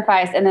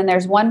 Sacrifice. And then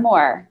there's one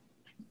more.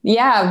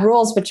 Yeah.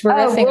 Rules, which we're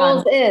riffing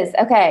rules on. is.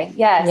 Okay.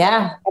 Yes.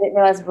 Yeah. I didn't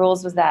realize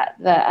rules was the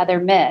other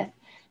myth.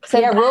 So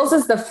yeah, rules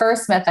is the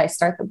first myth I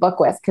start the book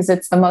with because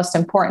it's the most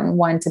important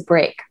one to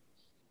break.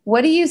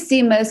 What do you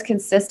see most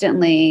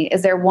consistently?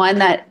 Is there one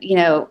that, you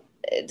know,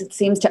 it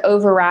seems to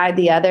override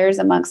the others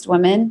amongst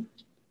women?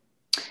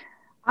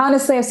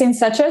 Honestly, I've seen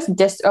such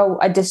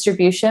a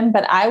distribution,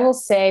 but I will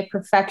say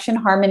perfection,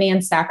 harmony,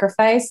 and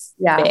sacrifice.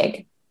 Yeah.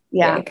 Big.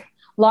 Yeah.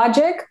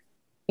 Logic,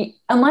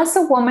 unless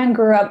a woman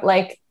grew up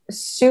like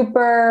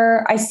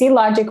super, I see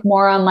logic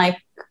more on like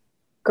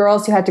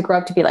girls who had to grow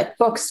up to be like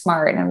book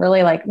smart and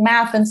really like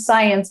math and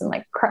science and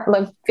like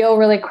feel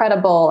really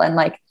credible and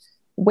like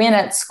win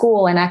at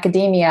school and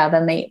academia,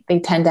 then they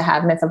tend to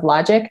have myth of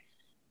logic.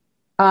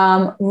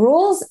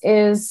 Rules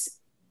is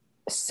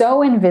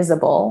so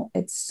invisible.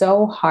 It's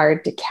so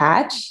hard to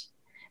catch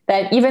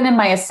that even in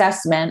my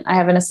assessment, I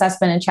have an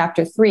assessment in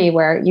chapter 3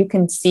 where you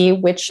can see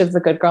which of the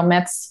good girl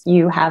myths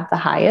you have the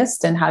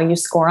highest and how you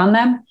score on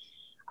them.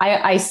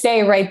 I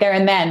say right there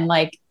and then,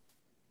 like,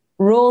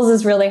 rules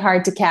is really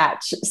hard to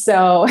catch.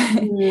 So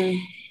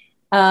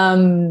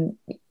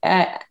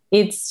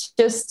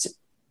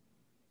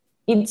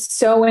it's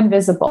so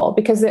invisible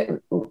because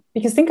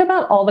think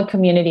about all the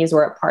communities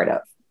we're a part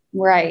of.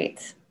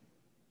 Right.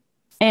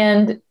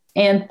 And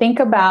think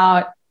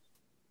about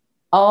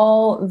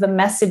all the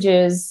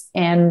messages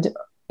and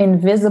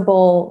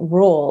invisible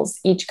rules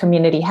each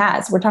community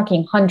has. We're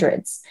talking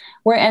hundreds.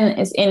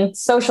 In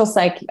social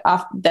psych,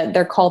 that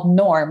they're called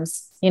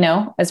norms, you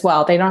know, as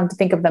well. They don't have to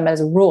think of them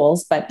as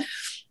rules, but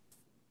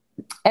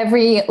I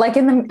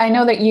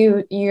know that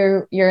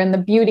you're in the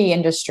beauty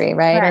industry,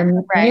 right?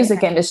 Or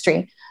music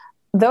industry.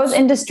 Those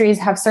industries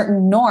have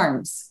certain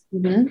norms,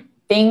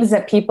 things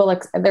that people,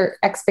 their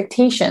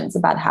expectations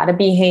about how to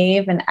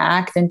behave and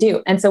act and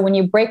do. And so when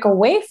you break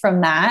away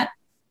from that,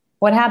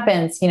 what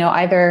happens? You know,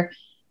 either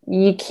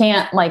you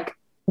can't like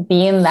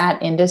be in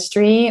that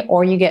industry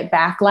or you get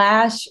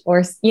backlash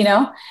or, you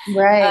know,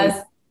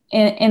 right.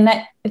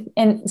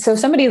 And so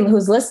somebody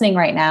who's listening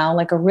right now,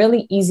 like a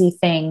really easy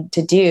thing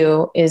to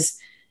do is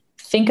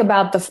think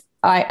about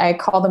I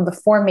call them the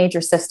 4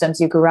 major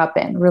systems you grew up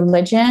in: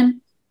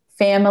 religion,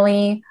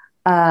 family,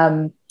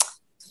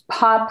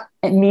 pop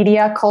and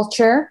media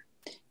culture,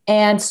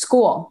 and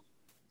school.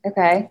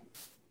 Okay.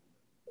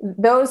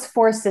 Those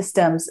 4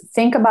 systems,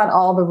 think about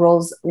all the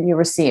rules you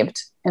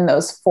received in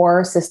those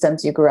 4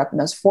 systems you grew up in,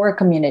 those 4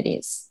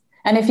 communities.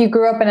 And if you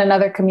grew up in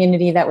another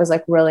community that was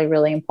like really,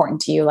 really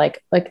important to you,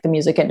 like the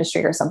music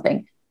industry or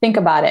something, think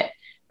about it.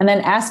 And then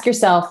ask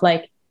yourself,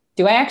 like,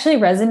 do I actually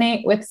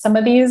resonate with some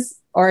of these?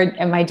 Or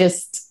am I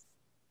just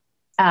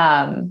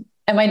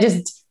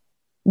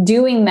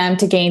doing them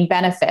to gain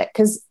benefit?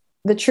 Because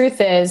the truth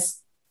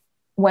is,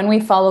 when we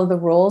follow the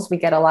rules, we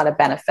get a lot of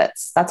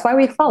benefits. That's why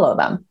we follow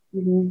them.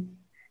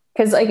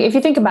 Because like, if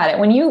you think about it,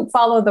 when you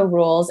follow the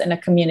rules in a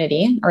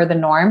community or the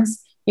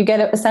norms, you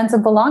get a sense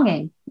of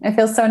belonging. It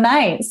feels so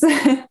nice.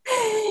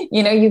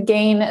 You know, you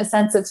gain a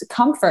sense of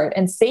comfort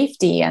and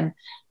safety, and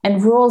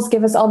rules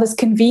give us all this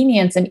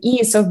convenience and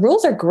ease. So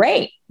rules are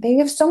great. They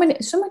give so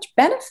much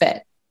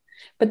benefit.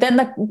 But then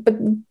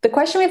the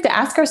question we have to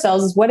ask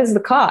ourselves is, what is the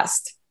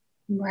cost?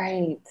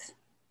 Right.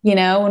 You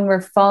know, when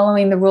we're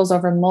following the rules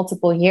over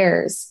multiple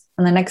years,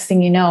 and the next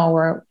thing you know,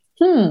 we're,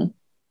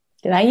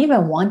 did I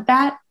even want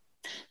that?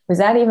 Was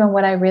that even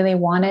what I really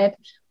wanted?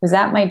 Was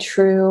that my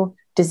true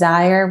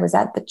desire? Was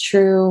that the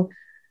true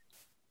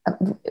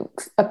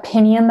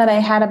opinion that I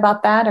had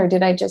about that? Or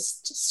did I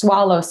just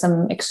swallow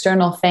some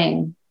external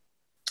thing?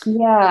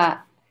 Yeah.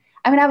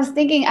 I mean, I was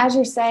thinking, as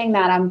you're saying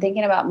that, I'm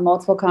thinking about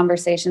multiple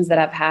conversations that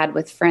I've had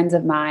with friends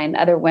of mine,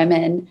 other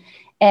women,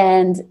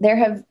 and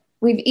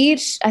we've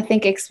each, I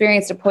think,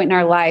 experienced a point in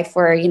our life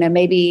where, you know,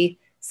 maybe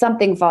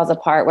something falls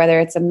apart, whether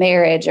it's a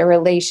marriage, a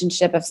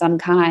relationship of some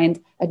kind,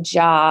 a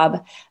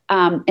job,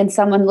 and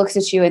someone looks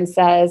at you and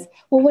says,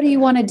 well, what do you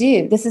want to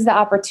do? This is the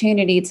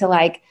opportunity to,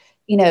 like,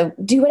 you know,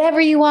 do whatever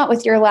you want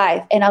with your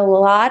life. And a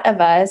lot of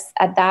us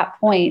at that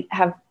point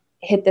have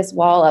hit this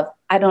wall of,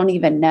 I don't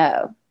even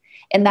know.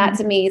 And that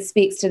to me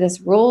speaks to this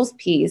rules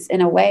piece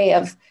in a way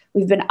of,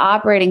 we've been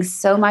operating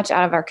so much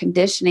out of our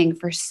conditioning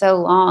for so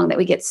long that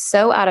we get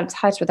so out of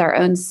touch with our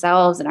own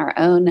selves and our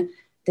own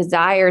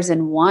desires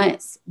and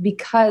wants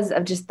because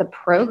of just the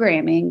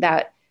programming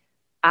that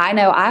I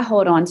know I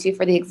hold on to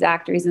for the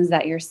exact reasons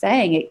that you're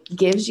saying. It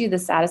gives you the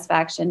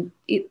satisfaction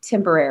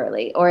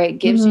temporarily, or it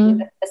gives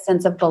you a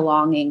sense of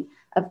belonging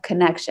of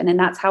connection. And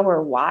that's how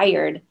we're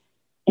wired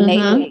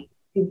innately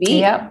to be.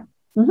 Yep.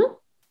 Mm-hmm.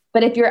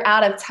 But if you're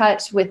out of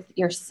touch with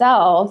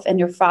yourself and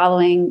you're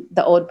following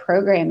the old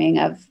programming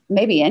of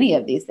maybe any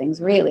of these things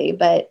really,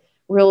 but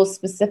rules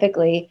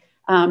specifically,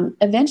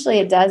 eventually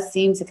it does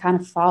seem to kind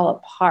of fall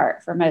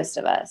apart for most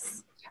of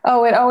us.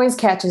 Oh, it always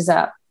catches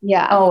up.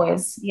 Yeah.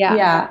 Always. Yeah.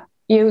 Yeah.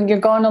 You're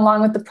going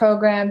along with the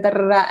program,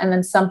 and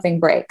then something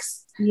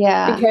breaks.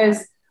 Yeah.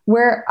 Because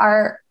we're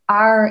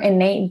our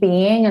innate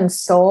being and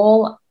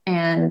soul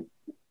and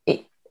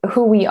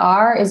who we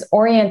are is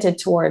oriented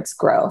towards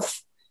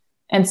growth.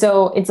 And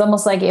so it's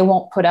almost like it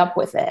won't put up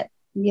with it.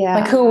 Yeah.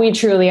 Like who we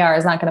truly are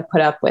is not going to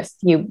put up with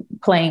you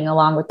playing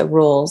along with the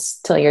rules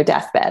till your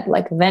deathbed.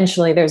 Like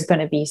eventually there's going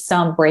to be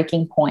some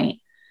breaking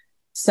point.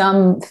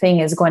 Something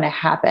is going to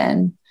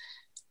happen.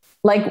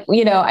 Like,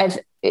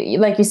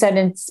 like you said,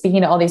 in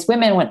speaking to all these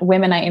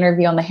women I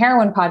interview on the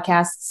Heroine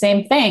podcast,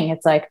 same thing.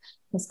 It's like,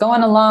 it's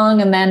going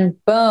along and then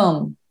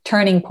boom,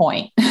 turning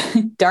point,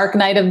 dark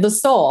night of the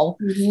soul.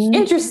 Mm-hmm.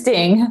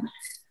 Interesting.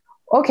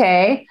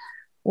 Okay.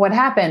 What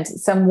happened?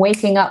 Some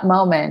waking up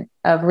moment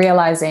of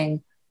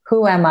realizing,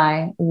 who am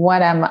I? What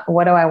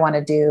do I want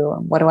to do?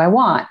 What do I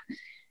want?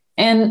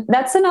 And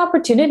that's an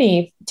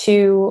opportunity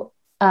to,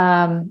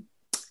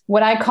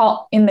 what I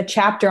call in the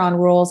chapter on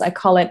rules, I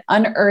call it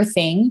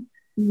unearthing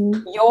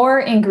your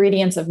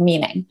ingredients of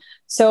meaning.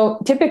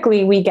 So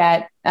typically we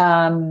get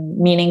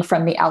meaning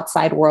from the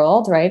outside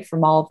world, right?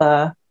 From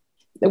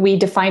we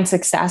define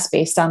success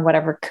based on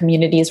whatever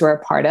communities we're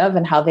a part of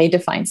and how they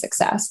define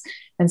success.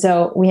 And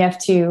so we have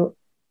to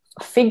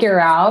figure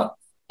out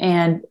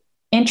and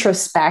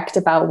introspect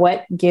about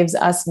what gives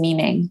us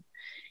meaning.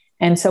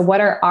 And so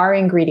what are our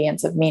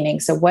ingredients of meaning?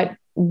 So what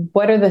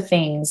are the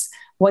things?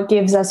 What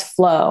gives us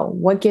flow?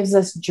 What gives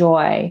us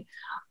joy?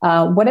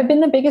 What have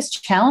been the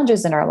biggest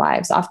challenges in our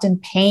lives? Often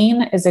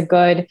pain is a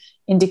good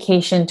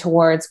indication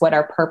towards what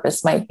our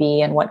purpose might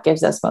be and what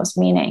gives us most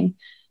meaning.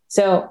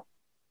 So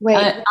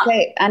wait,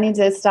 I need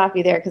to stop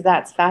you there because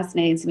that's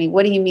fascinating to me.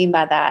 What do you mean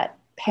by that?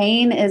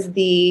 Pain is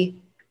the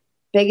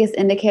biggest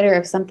indicator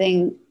of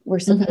something we're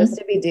supposed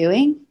to be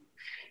doing?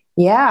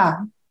 Yeah.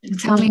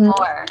 Tell me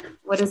more.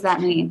 What does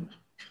that mean?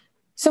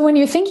 So when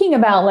you're thinking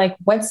about like,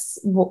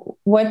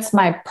 what's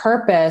my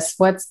purpose?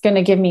 What's going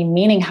to give me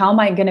meaning? How am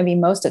I going to be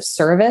most of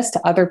service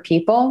to other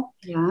people?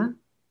 Yeah.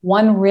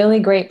 One really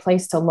great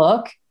place to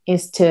look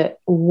is to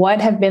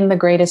what have been the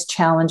greatest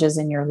challenges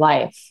in your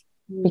life,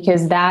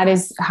 because that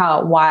is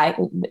why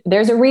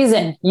there's a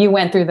reason you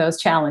went through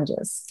those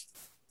challenges.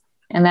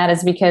 And that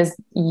is because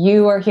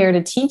you are here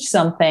to teach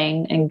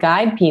something and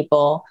guide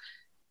people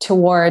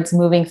towards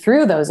moving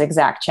through those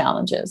exact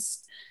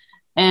challenges.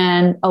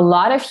 And a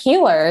lot of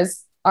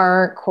healers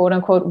are quote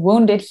unquote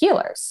wounded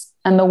healers.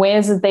 And the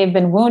ways that they've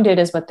been wounded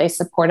is what they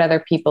support other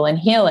people in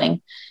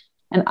healing.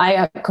 And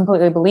I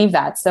completely believe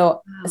that.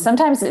 So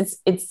sometimes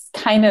it's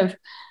kind of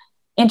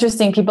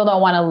interesting. People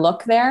don't want to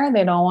look there.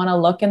 They don't want to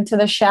look into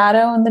the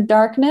shadow and the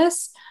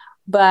darkness.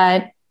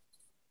 But,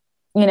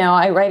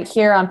 I write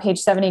here on page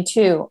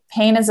 72,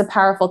 pain is a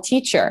powerful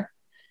teacher.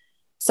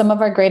 Some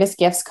of our greatest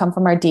gifts come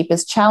from our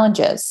deepest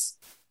challenges.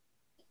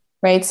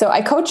 Right. So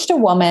I coached a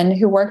woman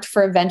who worked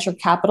for a venture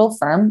capital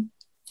firm.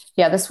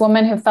 Yeah. This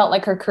woman who felt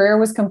like her career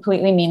was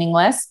completely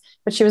meaningless,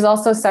 but she was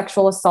also a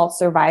sexual assault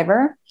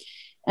survivor.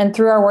 And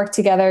through our work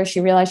together, she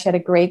realized she had a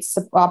great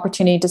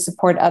opportunity to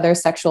support other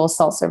sexual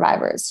assault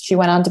survivors. She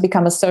went on to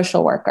become a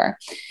social worker.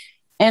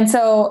 And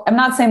so I'm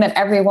not saying that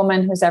every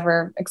woman who's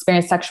ever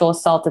experienced sexual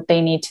assault, that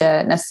they need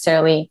to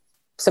necessarily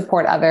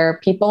support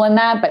other people in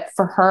that. But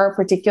for her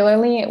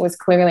particularly, it was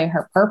clearly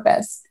her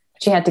purpose.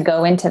 She had to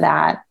go into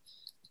that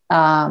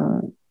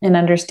and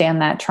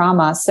understand that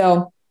trauma.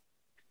 So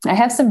I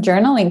have some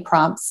journaling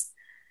prompts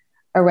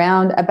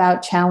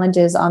about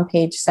challenges on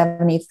page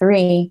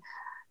 73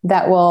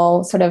 that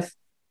will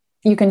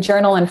you can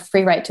journal and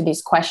free write to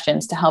these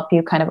questions to help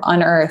you kind of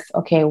unearth,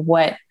 okay,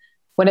 what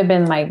have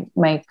been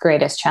my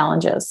greatest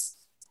challenges?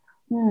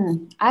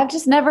 I've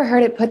just never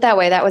heard it put that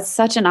way. That was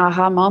such an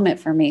aha moment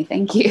for me.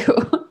 Thank you.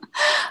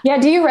 Yeah.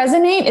 Do you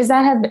resonate? Is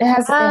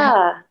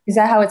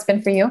that how it's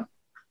been for you?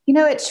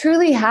 It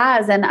truly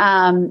has. And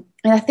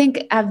I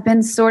think I've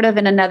been sort of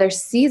in another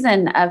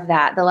season of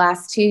that the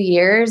last 2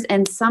 years.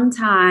 And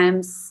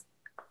sometimes,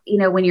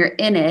 when you're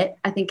in it,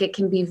 I think it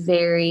can be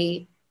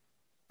very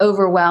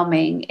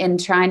overwhelming in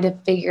trying to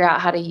figure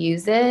out how to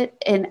use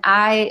it. And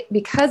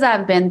because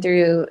I've been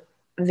through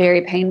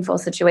very painful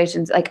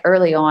situations, like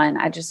early on,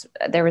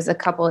 there was a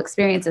couple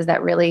experiences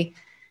that really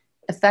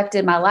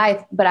affected my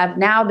life, but I've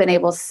now been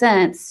able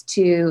since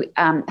to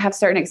have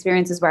certain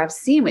experiences where I've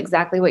seen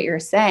exactly what you're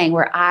saying,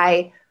 where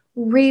I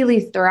really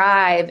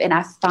thrive and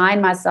I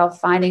find myself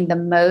finding the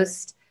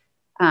most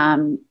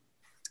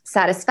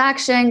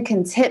satisfaction,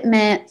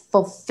 contentment,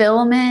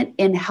 fulfillment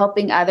in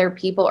helping other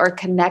people or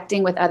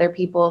connecting with other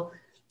people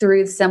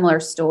through similar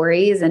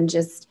stories. And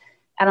just,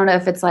 I don't know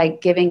if it's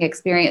like giving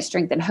experience,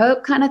 strength, and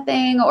hope kind of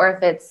thing, or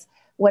if it's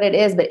what it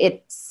is, but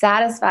it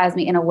satisfies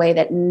me in a way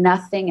that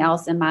nothing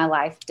else in my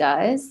life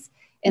does.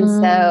 And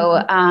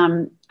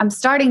so I'm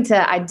starting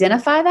to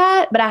identify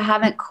that, but I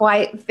haven't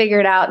quite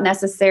figured out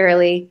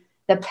necessarily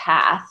the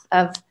path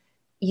of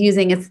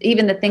using it's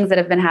even the things that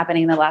have been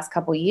happening in the last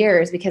couple of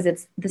years, because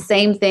it's the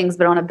same things,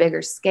 but on a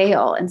bigger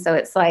scale. And so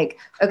it's like,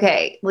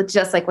 okay,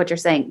 just like what you're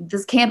saying,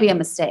 this can't be a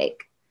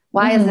mistake.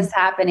 Why is this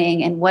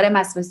happening? And what am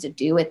I supposed to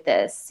do with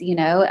this? You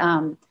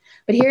know?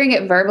 But hearing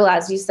it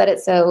verbalized, you said it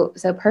so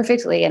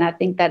perfectly. And I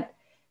think that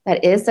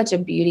is such a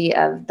beauty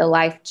of the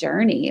life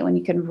journey, when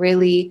you can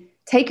really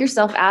take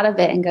yourself out of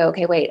it and go,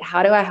 okay, wait,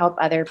 how do I help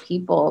other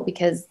people?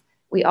 Because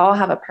we all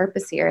have a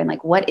purpose here. And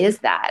like, what is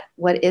that?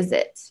 What is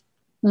it?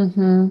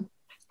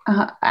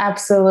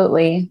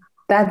 Absolutely.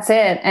 That's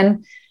it.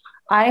 And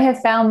I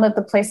have found that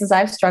the places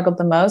I've struggled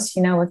the most,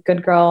 you know, with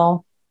good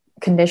girl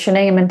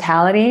conditioning and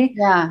mentality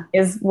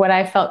is what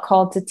I felt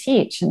called to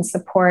teach and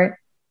support,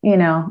 you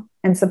know,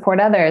 and support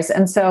others.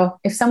 And so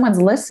if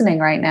someone's listening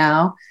right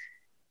now,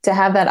 to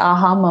have that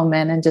aha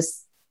moment and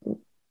just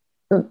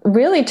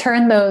really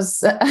turn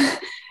those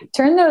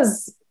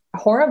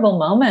horrible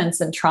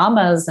moments and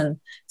traumas, and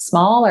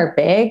small or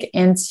big,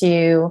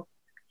 into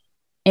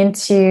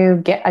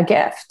get a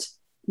gift,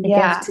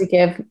 gift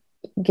to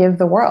give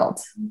the world.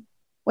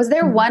 Was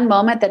there one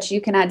moment that you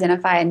can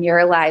identify in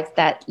your life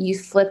that you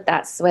flipped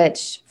that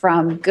switch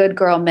from good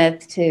girl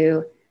myth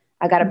to,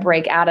 I got to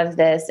break out of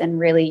this and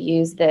really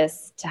use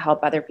this to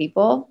help other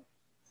people?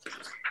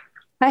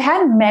 I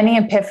had many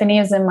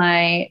epiphanies in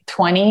my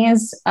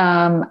 20s,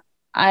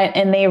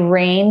 and they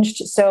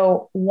ranged.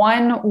 So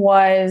one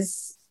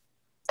was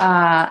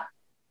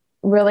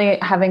really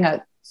having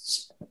a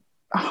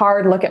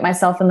hard look at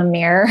myself in the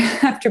mirror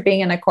after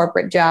being in a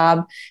corporate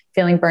job,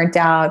 feeling burnt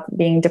out,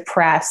 being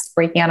depressed,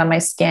 breaking out of my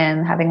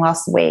skin, having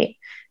lost weight,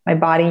 my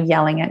body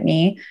yelling at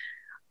me,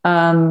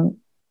 and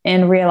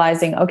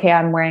realizing, okay,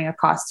 I'm wearing a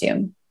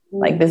costume,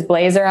 like this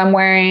blazer I'm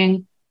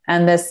wearing.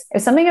 And there's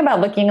something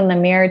about looking in the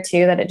mirror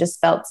too, that it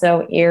just felt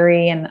so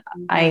eerie, and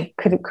I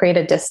could create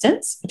a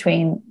distance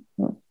between,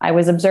 I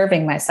was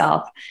observing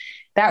myself.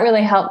 That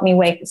really helped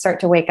me start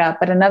to wake up.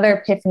 But another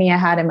epiphany I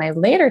had in my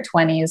later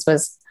 20s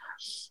was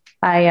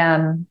I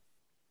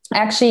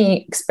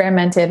actually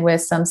experimented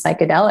with some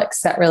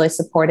psychedelics that really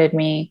supported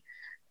me.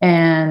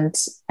 And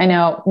I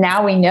know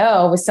now we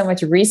know with so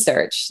much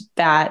research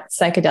that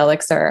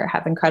psychedelics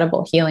have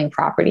incredible healing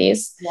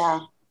properties. Yeah.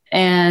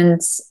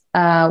 And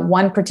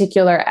one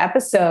particular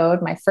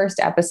episode, my first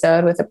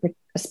episode with a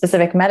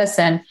specific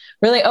medicine,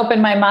 really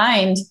opened my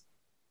mind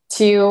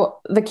to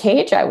the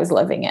cage I was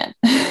living in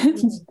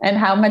and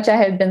how much I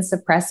had been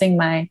suppressing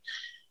my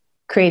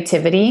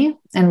creativity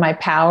and my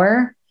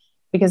power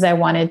because I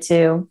wanted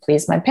to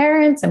please my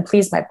parents and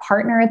please my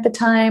partner at the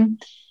time,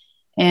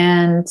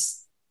 and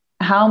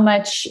how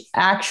much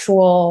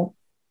actual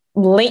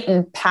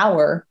latent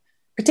power,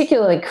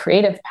 particularly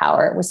creative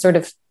power, was sort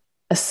of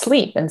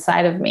asleep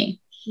inside of me.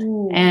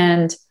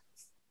 And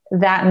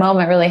that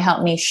moment really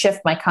helped me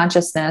shift my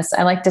consciousness.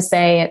 I like to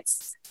say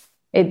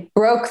it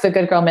broke the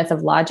good girl myth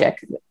of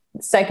logic.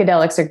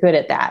 Psychedelics are good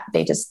at that.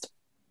 They just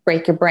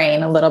break your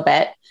brain a little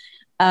bit.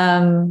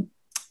 That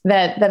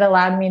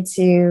allowed me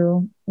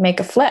to make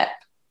a flip.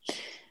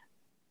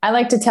 I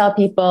like to tell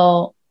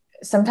people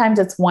sometimes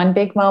it's one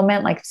big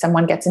moment, like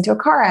someone gets into a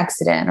car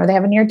accident, or they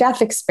have a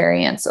near-death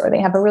experience, or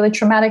they have a really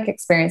traumatic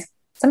experience.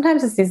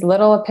 Sometimes it's these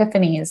little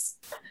epiphanies,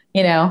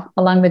 you know,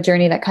 along the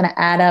journey that kind of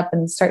add up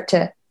and start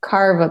to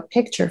carve a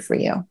picture for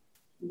you.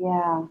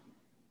 Yeah.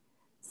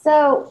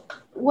 So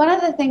one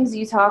of the things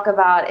you talk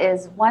about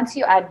is once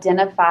you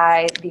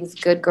identify these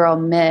good girl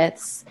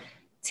myths,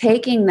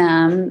 taking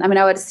them, I mean,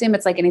 I would assume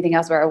it's like anything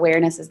else where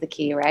awareness is the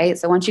key, right?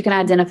 So once you can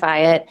identify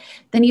it,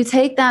 then you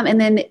take them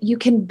and then you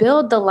can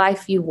build the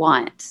life you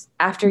want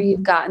after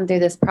you've gotten through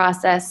this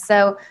process.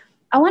 So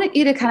I wanted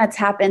you to kind of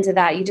tap into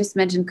that. You just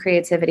mentioned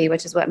creativity,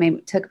 which is what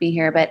took me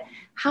here, but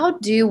how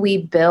do we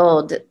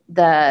build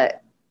the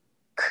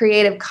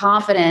creative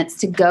confidence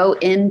to go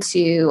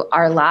into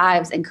our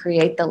lives and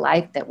create the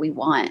life that we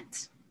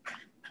want?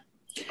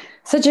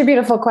 Such a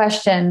beautiful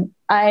question.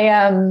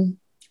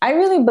 I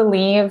really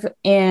believe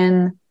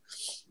in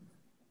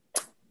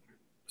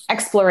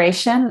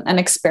exploration and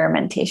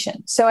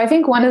experimentation. So I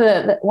think one of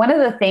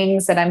the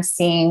things that I'm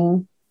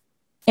seeing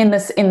in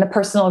the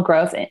personal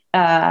growth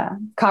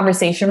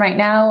conversation right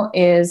now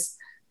is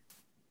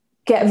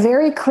get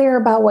very clear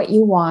about what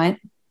you want,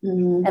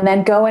 and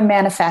then go and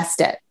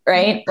manifest it.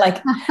 Right?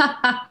 Like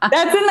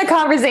that's in the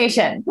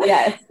conversation.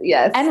 Yes.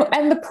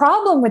 And the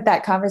problem with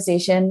that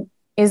conversation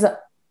is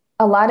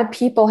a lot of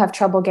people have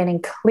trouble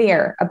getting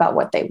clear about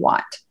what they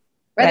want.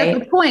 Right?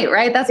 That's the point,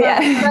 right? That's why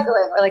I'm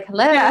struggling. We're like,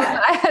 hello,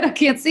 I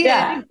can't see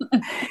it.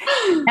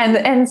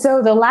 And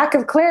so the lack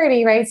of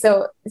clarity, right?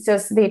 So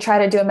they try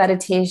to do a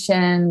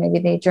meditation, maybe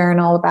they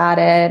journal about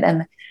it,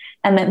 and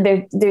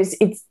then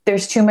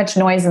there's too much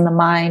noise in the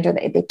mind, or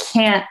they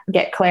can't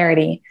get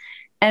clarity.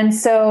 And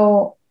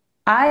so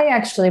I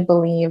actually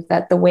believe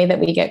that the way that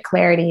we get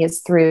clarity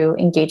is through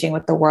engaging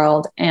with the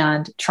world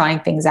and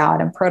trying things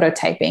out and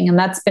prototyping. And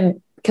that's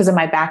been because of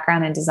my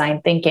background in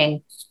design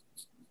thinking.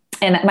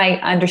 And my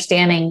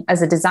understanding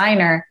as a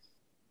designer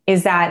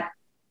is that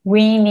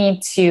we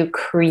need to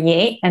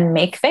create and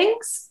make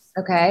things.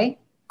 Okay.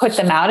 Put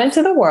them out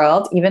into the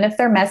world, even if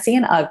they're messy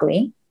and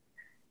ugly.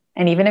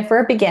 And even if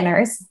we're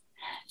beginners,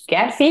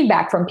 get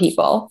feedback from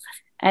people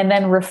and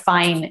then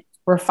refine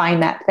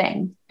that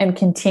thing and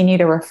continue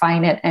to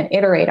refine it and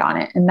iterate on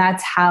it. And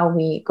that's how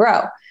we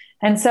grow.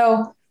 And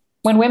so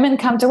when women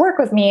come to work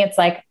with me, it's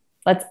like,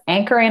 let's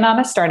anchor in on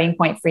a starting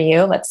point for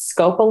you. Let's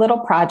scope a little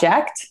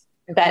project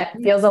that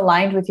feels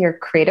aligned with your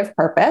creative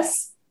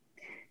purpose.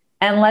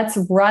 And let's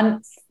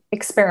run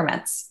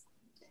experiments.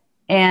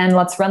 And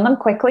let's run them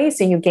quickly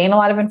so you gain a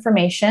lot of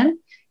information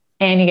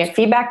and you get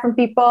feedback from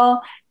people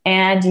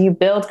and you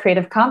build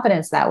creative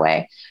confidence that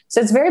way.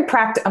 So it's very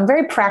I'm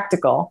very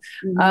practical.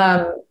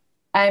 Mm-hmm.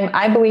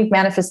 I believe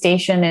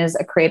manifestation is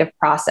a creative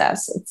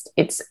process.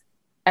 It's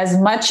as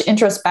much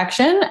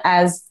introspection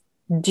as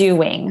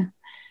doing.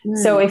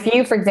 So if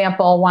you, for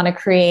example, want to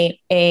create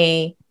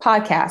a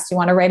podcast, you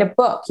want to write a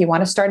book, you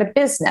want to start a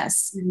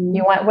business,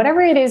 you want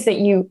whatever it is that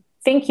you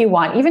think you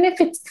want, even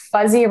if it's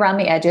fuzzy around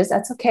the edges,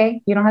 that's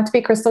okay. You don't have to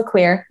be crystal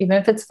clear, even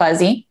if it's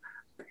fuzzy.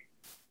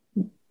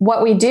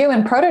 What we do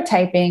in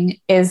prototyping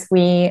is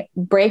we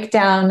break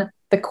down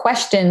the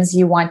questions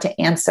you want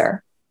to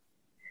answer.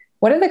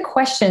 What are the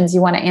questions you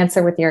want to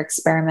answer with your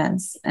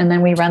experiments? And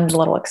then we run the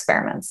little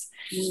experiments.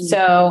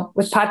 So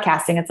with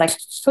podcasting, it's like,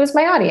 who's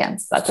my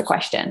audience? That's a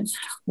question.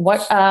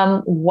 What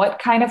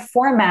kind of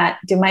format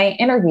do my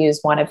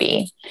interviews want to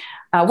be?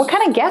 What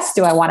kind of guests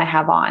do I want to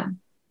have on?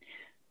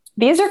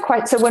 These are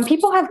quite, so when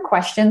people have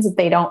questions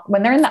that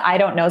when they're in the I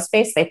don't know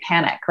space, they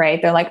panic,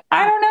 right? They're like,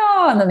 I don't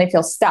know. And then they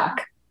feel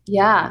stuck.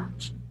 Yeah.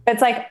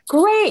 It's like,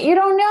 great, you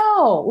don't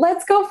know.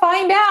 Let's go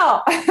find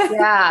out.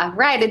 Yeah,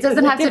 right. It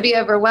doesn't have to be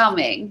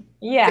overwhelming.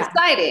 Yeah. It's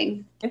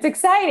exciting. It's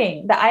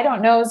exciting. The I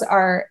don't knows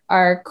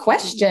are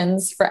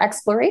questions for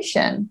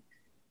exploration,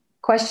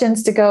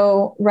 questions to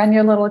go run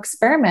your little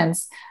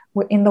experiments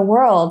in the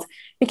world.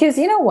 Because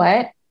you know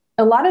what?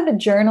 A lot of the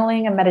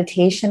journaling and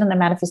meditation and the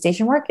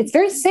manifestation work, it's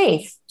very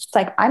safe. It's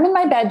like, I'm in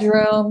my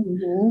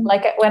bedroom,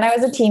 like when I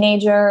was a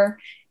teenager,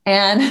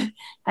 and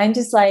I'm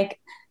just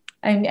like,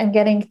 I'm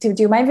getting to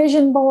do my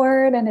vision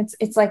board, and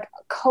it's like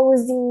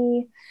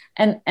cozy,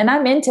 and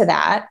I'm into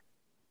that,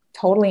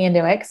 totally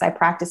into it because I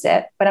practice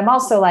it. But I'm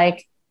also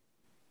like,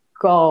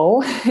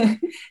 go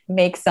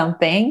make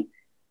something,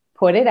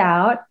 put it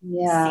out,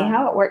 see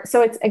how it works.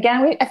 So it's,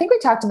 again, I think we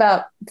talked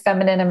about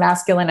feminine and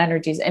masculine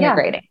energies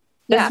integrating.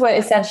 That's what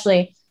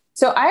essentially.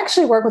 So I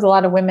actually work with a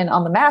lot of women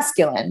on the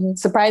masculine,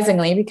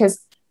 surprisingly,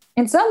 because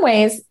in some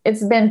ways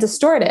it's been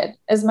distorted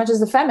as much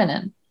as the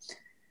feminine.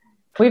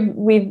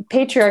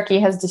 Patriarchy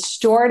has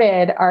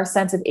distorted our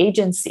sense of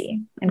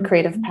agency and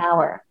creative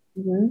power.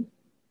 Because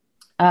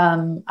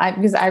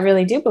I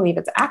really do believe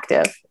it's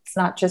active. It's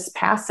not just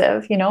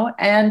passive,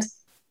 and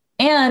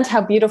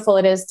how beautiful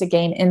it is to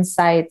gain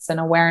insights and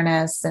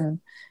awareness and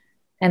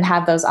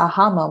have those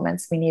aha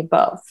moments. We need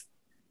both.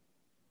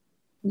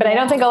 But I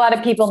don't think a lot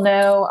of people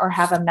know or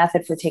have a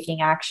method for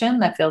taking action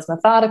that feels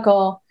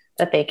methodical,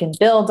 that they can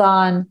build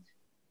on.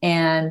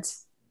 And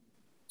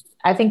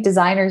I think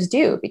designers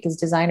do, because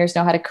designers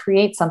know how to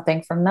create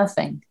something from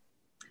nothing.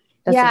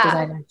 That's what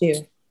designers do.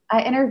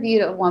 I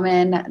interviewed a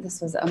woman,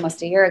 this was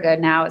almost a year ago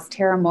now, it's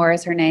Tara Moore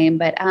is her name,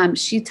 but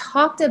she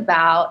talked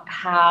about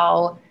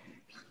how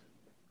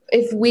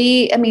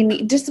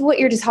just what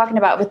you're just talking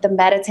about with the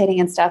meditating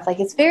and stuff, like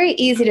it's very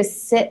easy to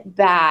sit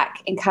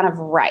back and kind of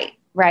write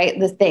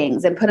the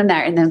things and put them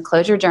there and then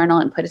close your journal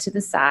and put it to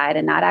the side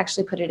and not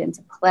actually put it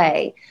into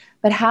play.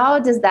 But how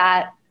does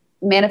that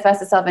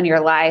manifest itself in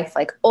your life?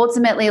 Like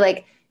ultimately,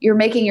 like you're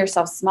making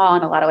yourself small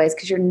in a lot of ways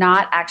because you're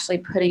not actually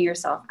putting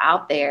yourself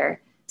out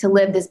there to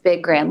live this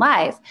big grand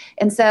life.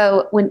 And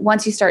so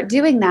once you start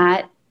doing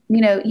that,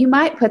 you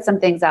might put some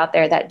things out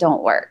there that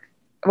don't work,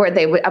 or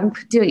I'm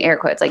doing air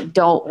quotes, like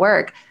don't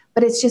work,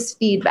 but it's just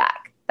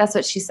feedback. That's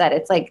what she said.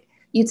 It's like,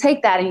 you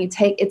take that and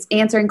it's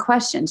answering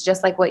questions,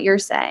 just like what you're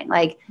saying.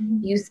 Like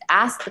you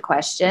ask the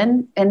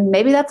question, and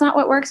maybe that's not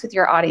what works with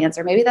your audience,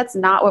 or maybe that's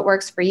not what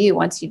works for you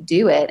once you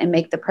do it and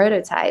make the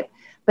prototype.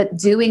 But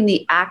doing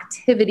the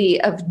activity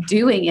of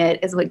doing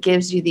it is what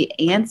gives you the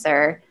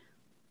answer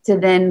to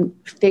then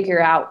figure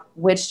out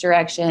which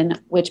direction,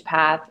 which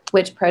path,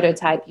 which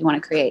prototype you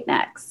want to create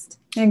next.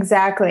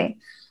 Exactly.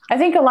 I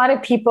think a lot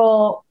of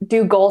people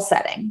do goal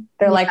setting.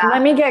 They're like,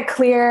 let me get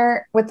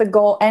clear with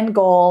the end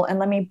goal, and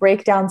let me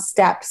break down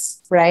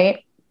steps,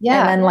 right? Yeah.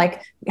 And then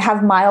like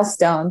have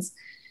milestones.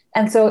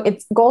 And so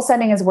goal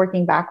setting is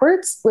working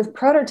backwards. With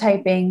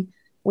prototyping,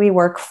 we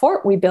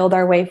build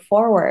our way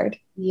forward.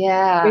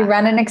 Yeah. We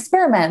run an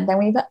experiment. Then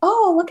we go,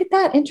 oh, look at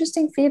that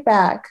interesting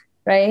feedback,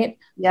 right?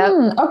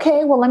 Yeah.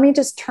 Okay, well, let me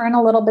just turn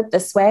a little bit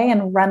this way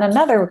and run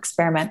another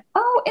experiment.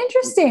 Oh,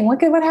 interesting.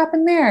 Look at what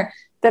happened there.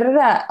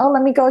 Oh,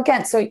 let me go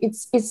again. So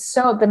it's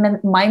so the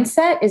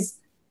mindset is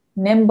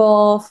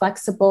nimble,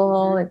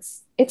 flexible.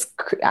 It's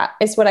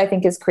what I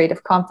think is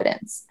creative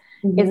confidence.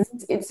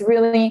 It's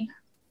really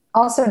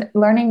also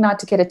learning not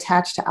to get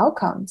attached to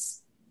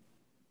outcomes.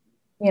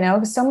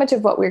 So much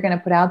of what we're going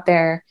to put out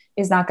there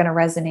is not going to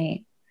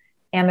resonate.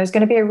 And there's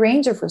going to be a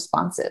range of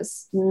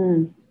responses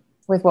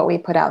with what we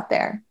put out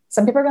there.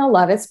 Some people are going to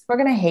love it. Some people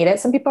are going to hate it.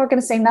 Some people are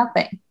going to say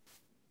nothing.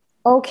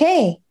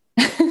 Okay.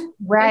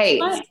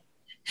 Right.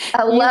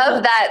 I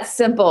love that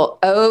simple.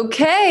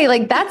 Okay.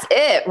 Like that's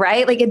it,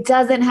 right? Like it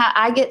doesn't have,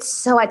 I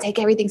take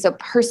everything so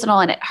personal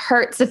and it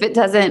hurts if it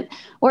doesn't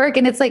work.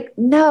 And it's like,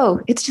 no,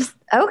 it's just,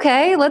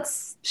 okay,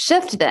 let's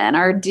shift then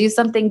or do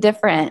something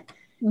different.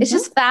 It's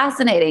just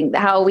fascinating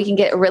how we can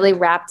get really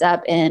wrapped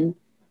up in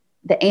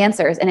the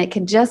answers and it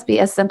can just be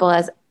as simple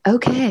as,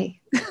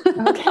 okay.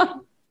 Okay.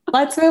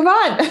 Let's move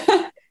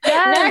on.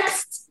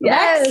 Yes.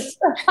 Next.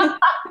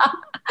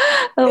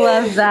 I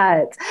love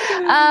that.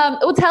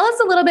 Well, tell us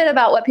a little bit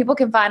about what people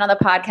can find on the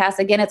podcast.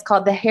 Again, it's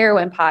called the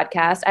Heroine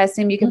Podcast. I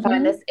assume you can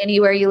find this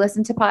anywhere you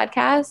listen to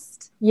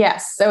podcasts.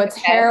 Yes. So it's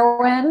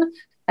Heroine,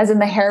 as in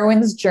the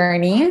heroine's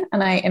journey.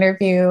 And I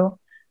interview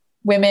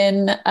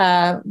women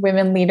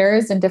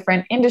leaders in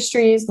different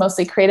industries,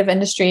 mostly creative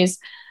industries.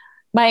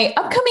 My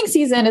upcoming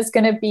season is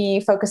going to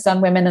be focused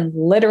on women in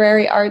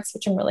literary arts,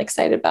 which I'm really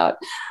excited about,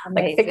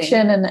 like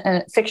fiction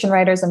and fiction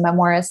writers and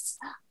memoirists.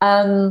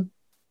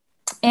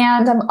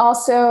 And I'm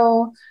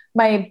also,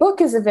 my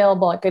book is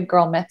available at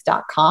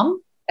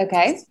goodgirlmyth.com.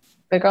 Okay.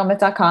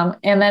 Goodgirlmyth.com.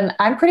 And then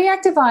I'm pretty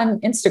active on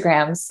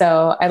Instagram.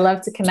 So I love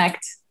to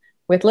connect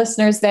with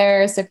listeners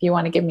there. So if you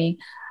want to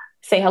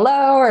say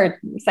hello or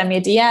send me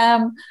a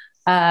DM,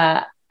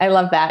 I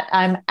love that.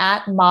 I'm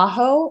at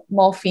Majo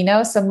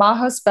Molfino. So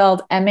Majo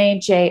spelled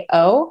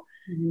M-A-J-O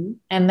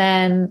and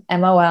then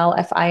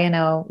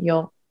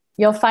M-O-L-F-I-N-O.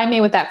 You'll find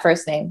me with that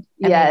first name.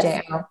 Yes.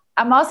 M-A-J-O.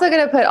 I'm also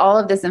going to put all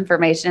of this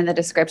information in the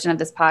description of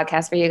this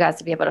podcast for you guys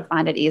to be able to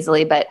find it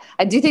easily, but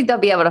I do think they'll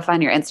be able to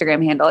find your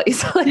Instagram handle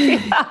easily.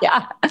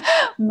 Yeah.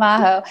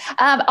 Majo.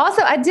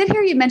 Also, I did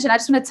hear you mention, I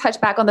just want to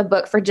touch back on the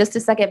book for just a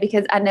second,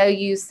 because I know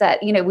you said,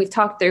 we've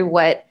talked through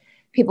what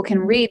people can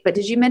read, but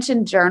did you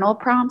mention journal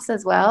prompts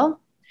as well?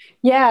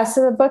 Yeah.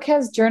 So the book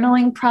has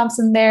journaling prompts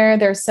in there.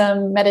 There's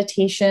some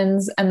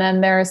meditations, and then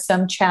there are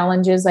some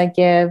challenges I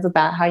give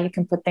about how you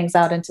can put things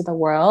out into the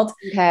world.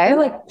 Okay. They're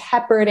like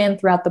peppered in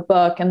throughout the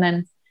book. And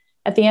then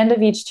at the end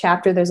of each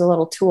chapter, there's a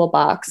little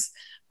toolbox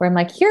where I'm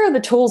like, here are the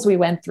tools we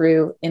went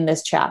through in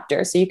this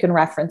chapter. So you can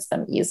reference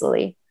them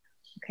easily.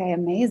 Okay,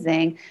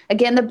 amazing.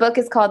 Again, the book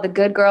is called The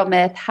Good Girl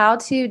Myth: How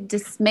to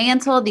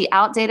Dismantle the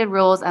Outdated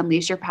Rules,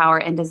 Unleash Your Power,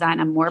 and Design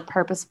a More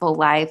Purposeful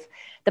Life.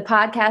 The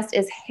podcast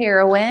is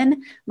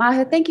Heroine.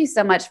 Majo, thank you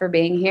so much for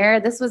being here.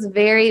 This was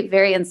very,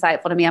 very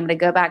insightful to me. I'm going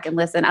to go back and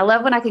listen. I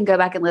love when I can go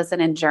back and listen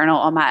and journal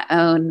on my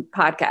own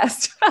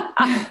podcast.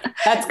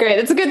 That's great.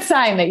 It's a good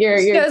sign that you're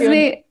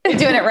doing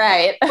it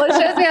right. Well, it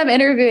shows me I'm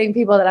interviewing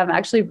people that I'm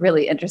actually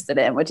really interested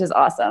in, which is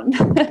awesome.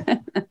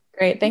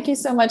 Great. Thank you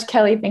so much,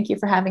 Kelly. Thank you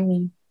for having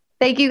me.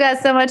 Thank you guys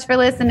so much for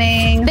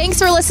listening. Thanks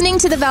for listening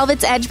to the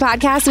Velvet's Edge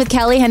podcast with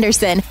Kelly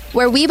Henderson,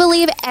 where we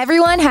believe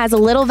everyone has a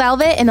little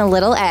velvet and a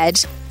little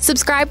edge.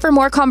 Subscribe for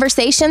more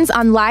conversations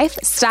on life,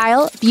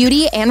 style,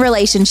 beauty, and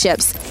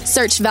relationships.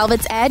 Search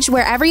Velvet's Edge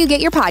wherever you get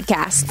your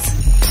podcasts.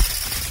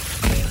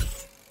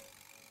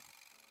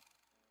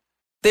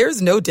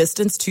 There's no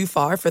distance too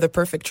far for the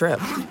perfect trip.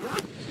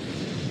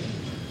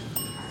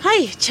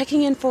 Hi,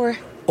 checking in for...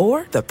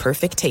 Or the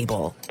perfect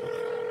table.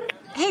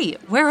 Hey,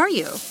 where are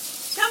you?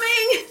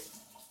 Coming!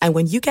 And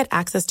when you get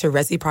access to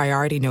Resi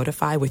Priority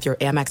Notify with your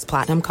Amex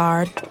Platinum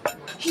card...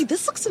 Hey,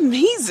 this looks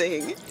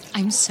amazing.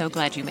 I'm so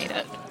glad you made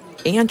it.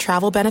 And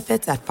travel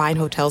benefits at fine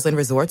hotels and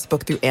resorts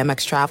booked through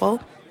Amex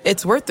Travel,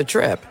 it's worth the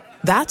trip.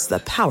 That's the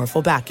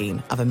powerful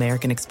backing of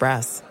American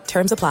Express.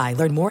 Terms apply.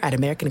 Learn more at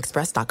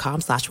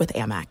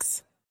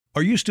americanexpress.com/withAmex.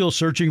 Are you still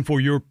searching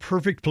for your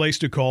perfect place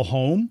to call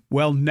home?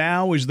 Well,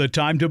 now is the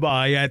time to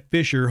buy at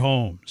Fisher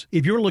Homes.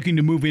 If you're looking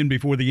to move in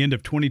before the end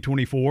of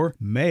 2024,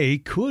 May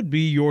could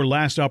be your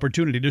last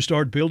opportunity to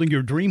start building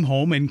your dream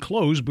home and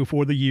close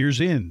before the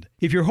year's end.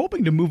 If you're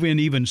hoping to move in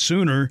even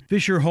sooner,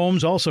 Fisher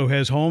Homes also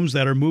has homes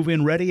that are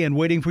move-in ready and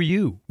waiting for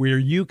you, where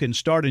you can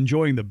start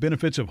enjoying the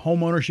benefits of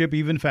homeownership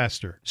even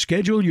faster.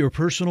 Schedule your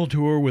personal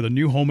tour with a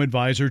new home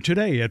advisor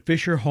today at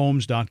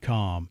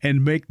FisherHomes.com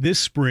and make this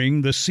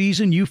spring the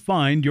season you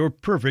find your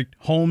perfect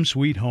home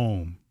sweet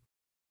home.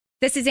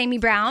 This is Amy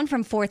Brown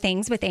from 4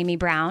 Things with Amy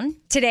Brown.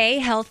 Today,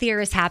 healthier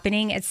is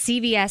happening at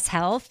CVS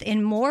Health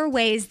in more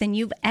ways than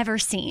you've ever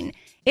seen.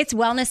 It's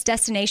wellness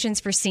destinations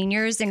for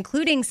seniors,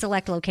 including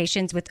select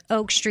locations with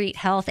Oak Street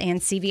Health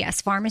and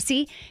CVS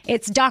Pharmacy.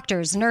 It's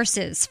doctors,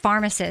 nurses,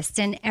 pharmacists,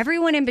 and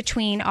everyone in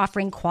between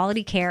offering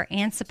quality care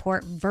and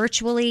support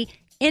virtually,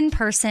 in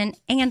person,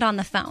 and on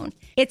the phone.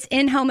 It's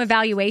in-home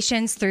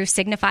evaluations through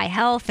Signify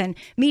Health and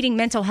meeting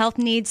mental health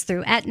needs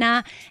through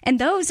Aetna. And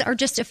those are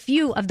just a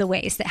few of the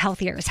ways that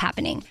healthier is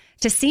happening.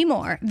 To see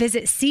more,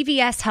 visit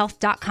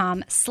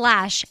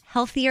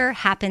cvshealth.com/healthier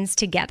happens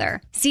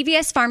together.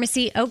 CVS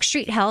Pharmacy, Oak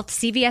Street Health,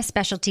 CVS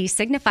Specialty,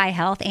 Signify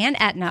Health, and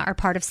Aetna are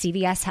part of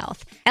CVS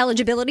Health.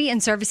 Eligibility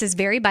and services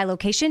vary by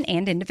location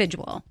and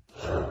individual.